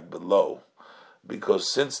impact below.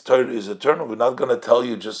 Because since Torah is eternal, we're not going to tell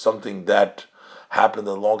you just something that happened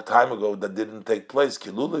a long time ago that didn't take place.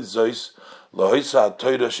 Then the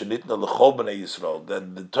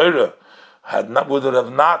Torah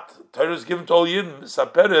Torah is given to all Yidden.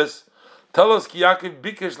 Saperes, tell us Yaakov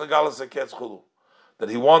bikesh legalas haketz chulu, that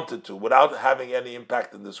he wanted to, without having any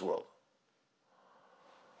impact in this world.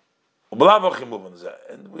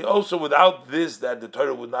 And we also, without this, that the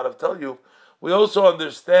Torah would not have told you, we also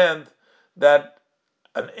understand that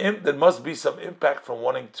there must be some impact from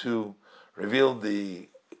wanting to reveal the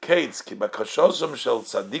kates. Ki bakashosam shel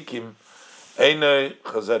tzadikim einay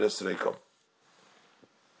chazeres reikom.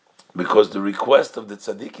 Because the request of the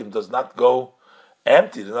tzaddikim does not go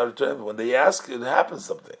empty. When they ask, it happens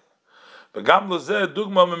something. This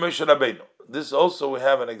also we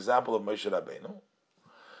have an example of Moshe Rabbeinu.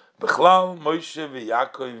 Moshe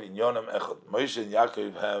and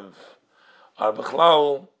Yaakov are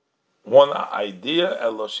one idea.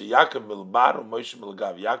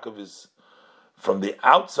 Yaakov is from the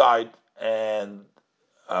outside and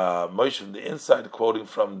Moshe from the inside, quoting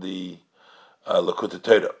from the Likutei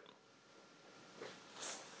Torah.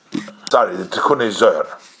 The Tikkun Zohar.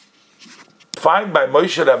 Find by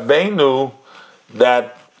Moshe Rabbeinu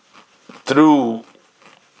that through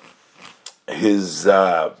his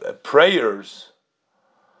prayers,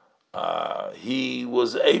 he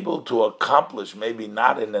was able to accomplish, maybe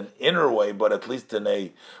not in an inner way, but at least in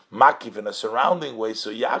a makif, in a surrounding way.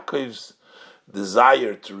 So Yaakov's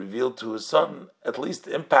desire to reveal to his son at least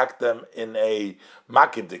impact them in a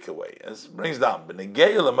makivdik way. As it brings down,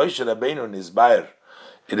 Moshe Rabbeinu in his Bayer.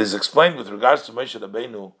 It is explained with regards to Moshe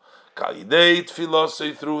Rabbeinu, Kalidei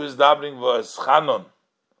Tfilosei, through his davening was Chanon.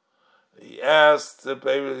 He asked, so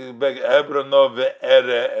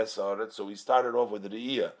he started off with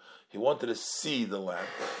Re'iyah. He wanted to see the land.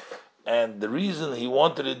 And the reason he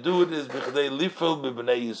wanted to do it is because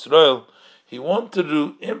he wanted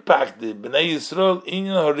to impact the Bnei Yisrael in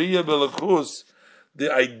Hariyah Belakus,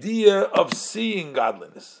 the idea of seeing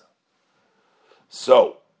godliness.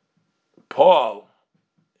 So, Paul,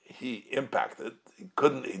 he impacted. He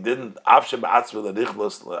didn't.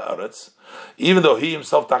 Even though he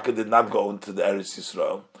himself did not go into the Eretz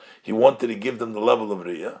Yisrael, he wanted to give them the level of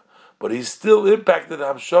Riyah, but he still impacted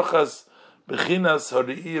Hamshochas Bechinas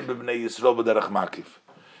Hariyah b'Bnei Yisrael b'derech Makif.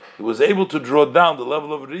 He was able to draw down the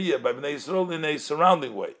level of Riyah by Bnei Yisrael in a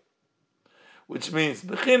surrounding way, which means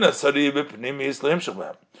Bechinas Hariyah b'Pnimi Yisrael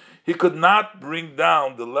Shemem. He could not bring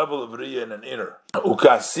down the level of Riyah in an inner.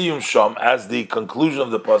 Ukasiyum Shom, as the conclusion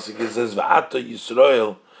of the pasuk, it says Va'ata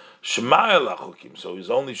Yisrael Shma'el Achukim. So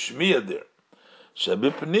he's only Shmiya there.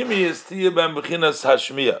 Shabipnimi is Tiyabam Bechinas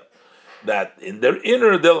Hashmiya. That in their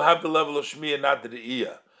inner they'll have the level of Shmiya, not the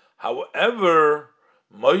Riyah. However,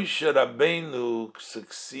 Moshe Rabbeinu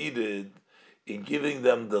succeeded in giving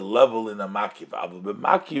them the level in a Makif. Aval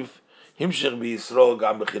b'Makif Himshech b'Yisrael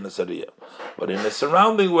gam b'chinas Riyah. But in a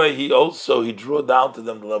surrounding way, he drew down to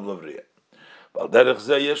them the level of Riyah.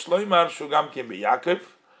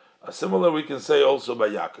 A similar we can say also by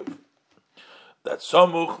Yaakov. that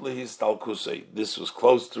Samuch lehistalkusei. This was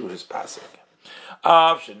close through his passing.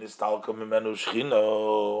 Av shenistalku mimenu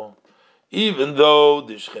shchino. Even though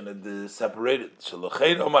the Shekhinah is separated.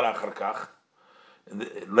 Shalochein omar achar kach.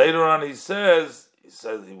 Later on he says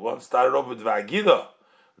he once started off with Vagida,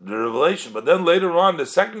 the revelation, but then later on, the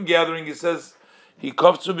second gathering, he says, he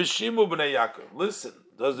comes to Bishimu b'nei Yaakov. Listen,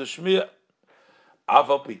 does the Shmiya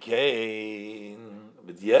Aval Pikein,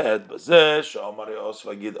 but yet, the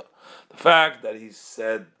fact that he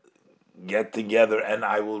said, get together and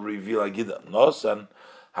I will reveal Agida. No, son,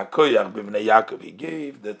 Hakoyach b'nei Yaakov. He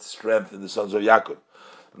gave that strength in the sons of Yaakov.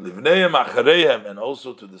 Livneim achareim, and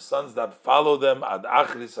also to the sons that follow them, ad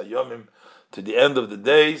achris hayomim, to the end of the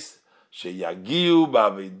days, sheyagiu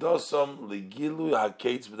ba'avidosom ligilu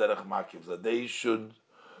hakeitz b'derech makiv, that they should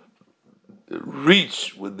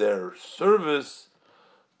reach with their service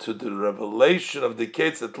to the revelation of the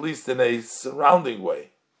Kates, at least in a surrounding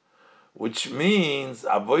way, which means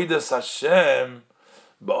avodas Hashem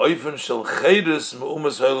ba'oifen shel chedus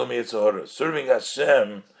me'umas ha'olam yitzhahara, serving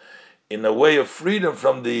Hashem in a way of freedom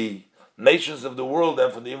from the nations of the world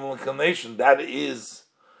and from the evil inclination. That is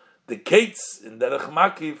the Kates in Derech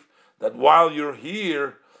Makiv, that while you're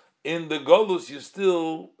here in the Golus, you're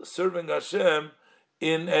still serving Hashem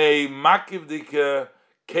in a Makiv dika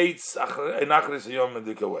Kates in Achris Hayom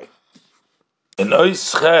dika way. In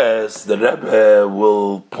Ois Ches, the Rebbe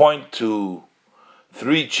will point to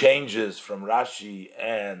 3 changes from Rashi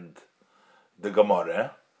and the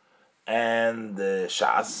Gemara and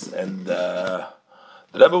Shas, and the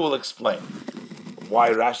Rebbe will explain why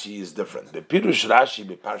Rashi is different. The Pirush Rashi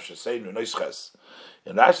be Parsha Seinu Noisches.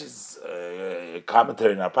 In Rashi's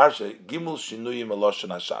commentary in our Parsha, Gimel Shinuyim Eloshon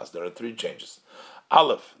Hashas. There are 3 changes.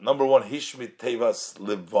 Aleph, number 1, Hishmit Tevas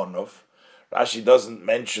Livonov. Rashi doesn't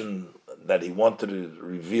mention that he wanted to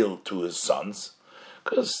reveal to his sons,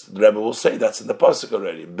 because the Rebbe will say that's in the pasuk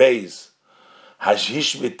already. Beis,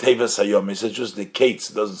 Hashishmit Tevas Hayom. He says just the Kates,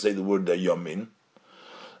 doesn't say the word Hayomin.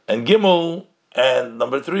 And Gimel, and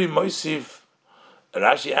number 3, Moisif,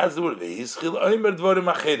 Rashi adds the word V'hischil Omer Dvorim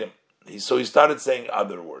Acherim. So he started saying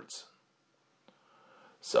other words.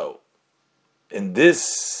 So in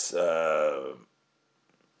this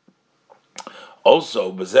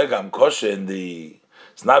also Bezegam Koshe, in the,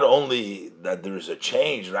 it's not only that there is a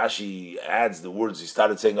change. Rashi adds the words. He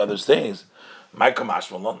started saying other things.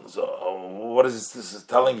 So what is this is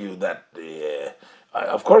telling you that?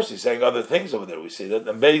 Of course, he's saying other things over there. We see that.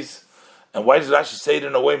 And why does Rashi say it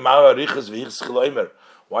in a way? Why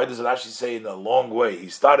does Rashi say it in a long way? He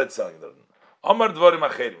started saying them.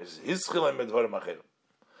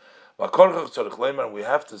 We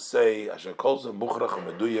have to say,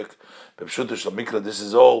 this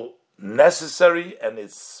is all necessary and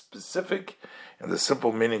it's specific in the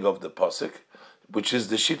simple meaning of the pasuk, which is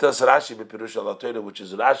the Shitas Rashi b'Pirush al-Torah, which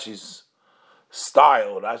is Rashi's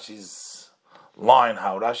style, Rashi's line,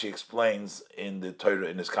 how Rashi explains in the Torah,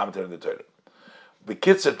 in his commentary on the Torah. The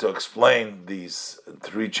Kitzur to explain these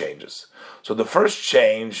 3 changes. So the first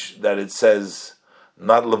change that it says,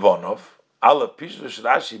 not Levonov, Aleph Pishlush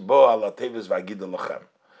Rashi bo ala tevis v'agida lochem.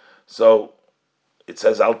 So it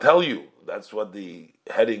says, I'll tell you. That's what the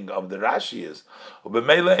heading of the Rashi is.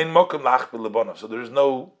 So there is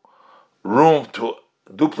no room to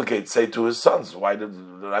duplicate, say to his sons. Why the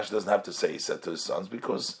Rashi doesn't have to say he said to his sons?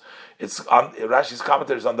 Because it's on Rashi's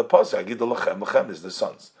commentary is on the pasuk. Agida lochem, lochem is the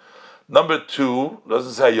sons. Number 2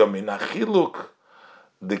 doesn't say hayomin. Achiluk,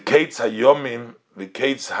 the kates hayomim, the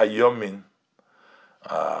kates hayomin,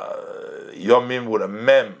 yomim with a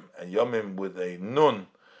mem and yomim with a nun,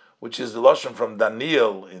 which is the lashon from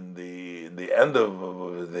Daniel in the end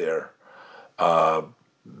of there, and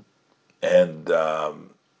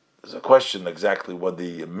there's a question exactly what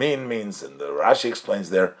the mean means, and the Rashi explains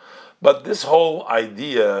there. But this whole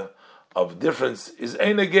idea of difference is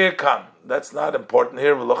ein kan. That's not important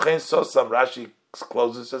here. Some Rashi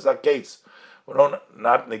closes says akates. We don't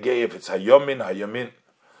not negate if it's hayomin.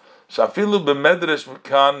 Shafilu b'medrash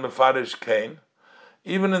kan mefarish kain.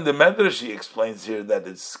 Even in the medrash he explains here that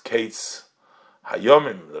it's kates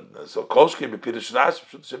hayomim. So koshke b'pirush Rashi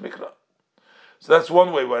pshut shemikra. So that's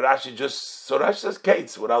one way where Rashi Rashi says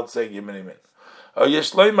kates without saying yimin.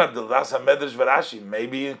 Yesh loymar the lasa medrash v'Rashi.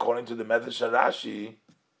 Maybe according to the medrash and Rashi.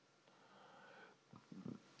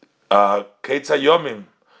 Kates hayomim,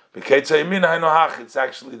 kates hayamin hainohach. It's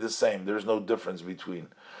actually the same. There's no difference between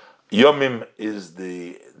yomim is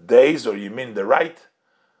the days or yimin the right.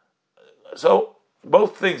 So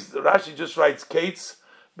both things. Rashi just writes kates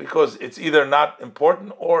because it's either not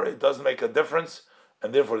important or it doesn't make a difference,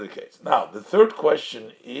 and therefore the kates. Now the third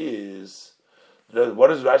question is, what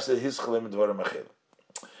does Rashi say? His chalim dvarim achil.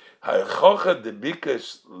 Ha'echocha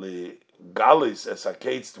debikesh li galis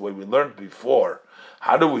esakates, the way we learned before.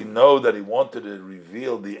 How do we know that he wanted to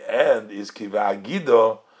reveal the end? Is kiva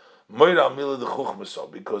agido moira mila de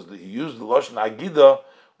chuchmaso, because he used the lashon agida,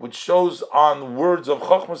 which shows on words of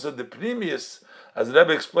chochmasa the pnimius, as the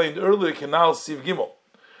Rebbe explained earlier, Kinal Siv Gimel.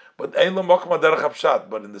 But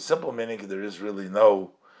but in the simple meaning, there is really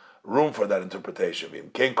no room for that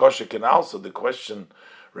interpretation. So the question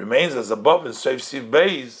remains as above in Seif Siv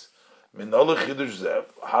Beis.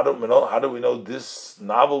 How do we know this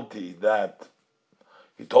novelty that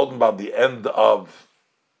he told them about the end of?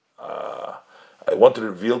 I want to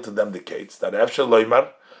reveal to them the gates that Efshel Loimar.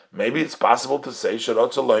 Maybe it's possible to say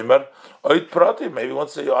Sharotza Loimar Oit Prati. Maybe he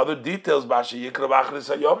wants to say other details. Bashi Yikra Bachris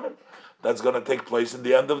Hayomim. That's going to take place in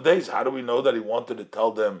the end of days. How do we know that he wanted to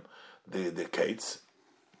tell them the gates?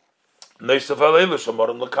 In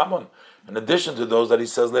addition to those that he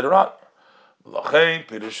says later on. That's what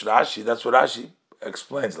Rashi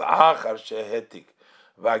explains. After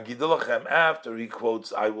he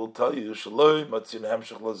quotes, I will tell you,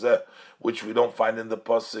 which we don't find in the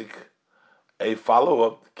pasuk, a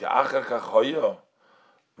follow-up.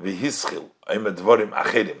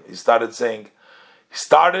 He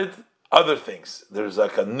started other things. There's a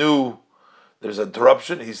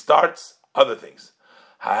interruption. He starts other things.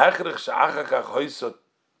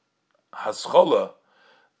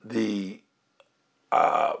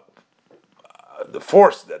 The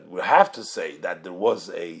force that we have to say that there was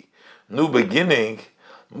a new beginning,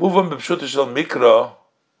 mikra,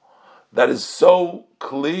 that is so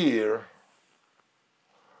clear.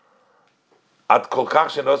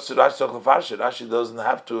 Rashi doesn't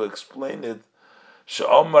have to explain it.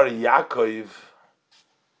 She'omar Yaakov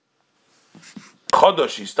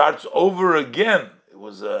Chodosh, he starts over again. It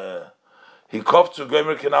was he koved to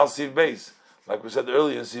Gomer Canal Siv Beis, like we said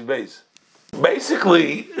earlier in Siv Beis.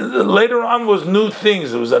 Basically, later on was new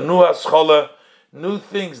things. It was a new aschola, new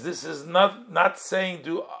things. This is not saying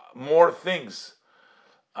do more things.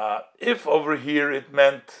 If over here it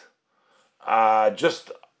meant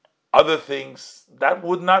just other things, that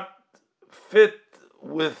would not fit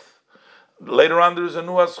with. Later on, there is a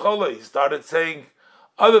new aschola. He started saying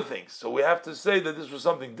other things. So we have to say that this was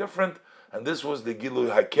something different, and this was the Gilui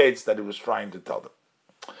HaKetz that he was trying to tell them.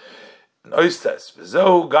 The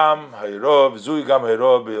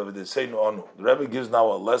Rebbe gives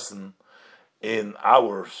now a lesson in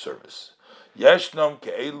our service. There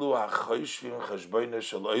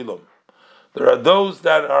are those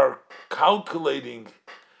that are calculating,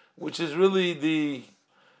 which is really the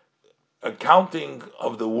accounting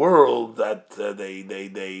of the world, that they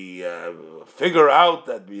figure out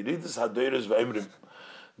that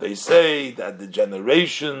they say that the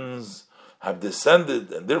generations have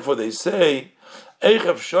descended, and therefore they say,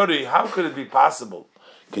 how could it be possible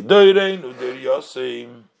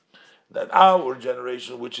that our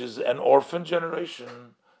generation, which is an orphan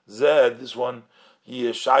generation, this one,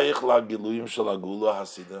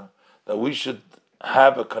 that we should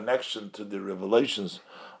have a connection to the revelations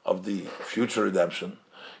of the future redemption.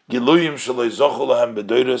 Such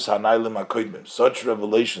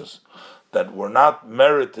revelations that were not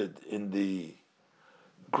merited in the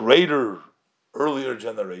greater, earlier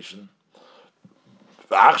generation.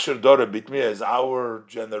 Is our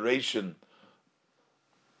generation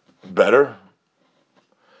better?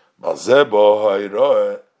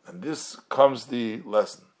 And this comes the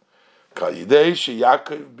lesson.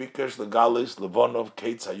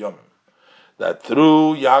 That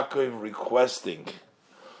through Yaakov requesting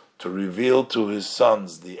to reveal to his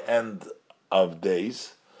sons the end of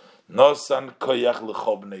days,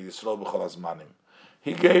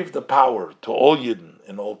 he gave the power to all Yidden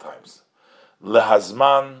in all times.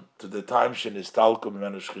 Lehazman, to the time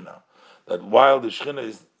that while the Shechina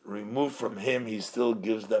is removed from him, he still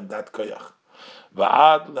gives them that koyach.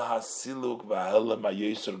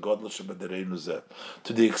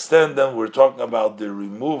 To the extent that we're talking about the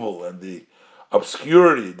removal and the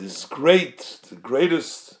obscurity, the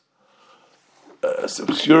greatest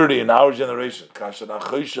obscurity in our generation,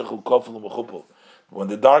 when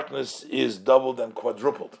the darkness is doubled and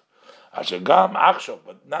quadrupled.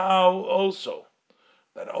 But now also,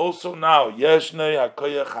 we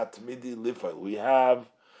have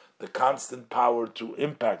the constant power to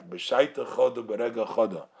impact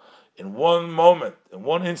in one moment, in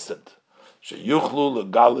one instant, that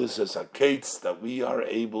we are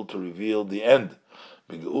able to reveal the end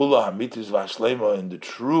in the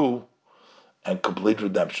true and complete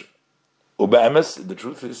redemption. The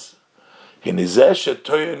truth is, the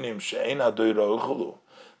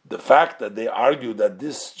fact that they argue that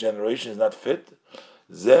this generation is not fit,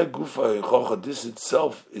 This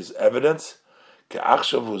itself is evidence.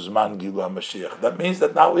 That means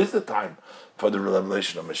that now is the time for the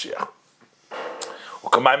revelation of Mashiach.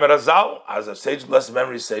 As our sage blessed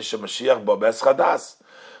memory says,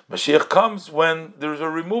 Mashiach comes when there is a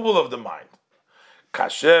removal of the mind.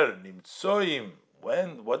 Kasher nimtsoim.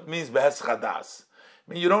 When? What means behes chadas?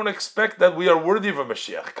 I mean, you don't expect that we are worthy of a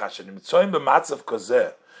Mashiach. Kasher nimtsoim b'matzav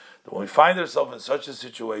kozeh. That when we find ourselves in such a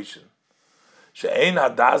situation, she'ein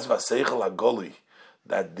hadas v'seichel hagoli,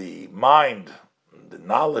 that the mind, the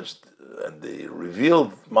knowledge, and the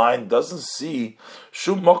revealed mind doesn't see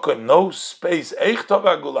shum mokim, no space. Eich tov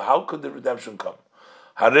hagula. How could the redemption come?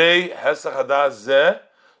 Harei hesach hadas zeh.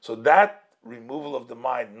 So that removal of the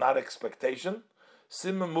mind, not expectation.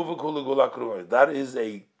 That is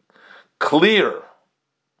a clear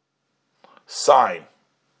sign,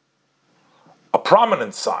 a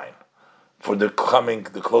prominent sign for the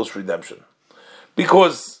close redemption.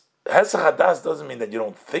 Because Hesach Hadas doesn't mean that you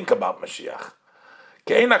don't think about Mashiach.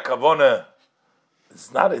 Ke'ena kavona,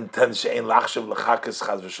 it's not intention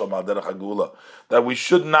that we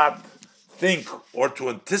should not think or to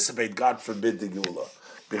anticipate, God forbid, the Geula.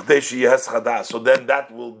 So then that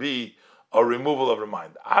will be a removal of the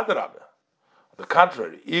mind. Adrabah. On the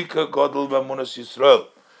contrary,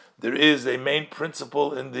 there is a main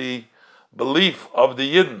principle in the belief of the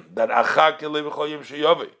Yidden that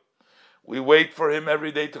we wait for him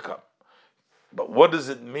every day to come. But what does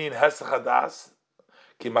it mean, Hesach Hadas?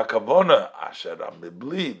 The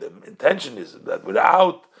intention is that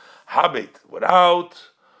without habit,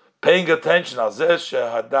 without paying attention,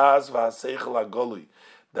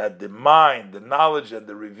 that the mind, the knowledge, and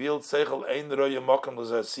the revealed seichel ein roya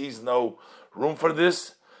mokem sees no room for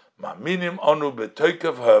this. Ma'minim anu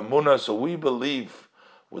betoikev ha'emuna. So we believe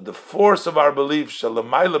with the force of our belief,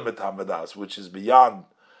 shalamayla mitamadas, which is beyond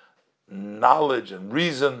knowledge and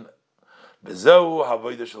reason. Bezehu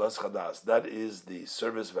havoida shel hesach hadas. That is the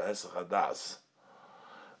service of hesach hadas.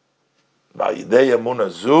 Ba'yidei emuna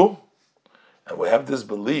zu, and we have this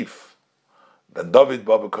belief. Then David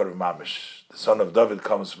Babakar Mamish, the son of David,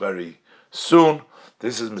 comes very soon.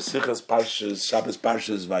 This is Mesichas Parshas, Shabbos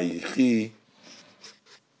Parshas Vayichi,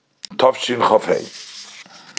 Tovshin Chofei.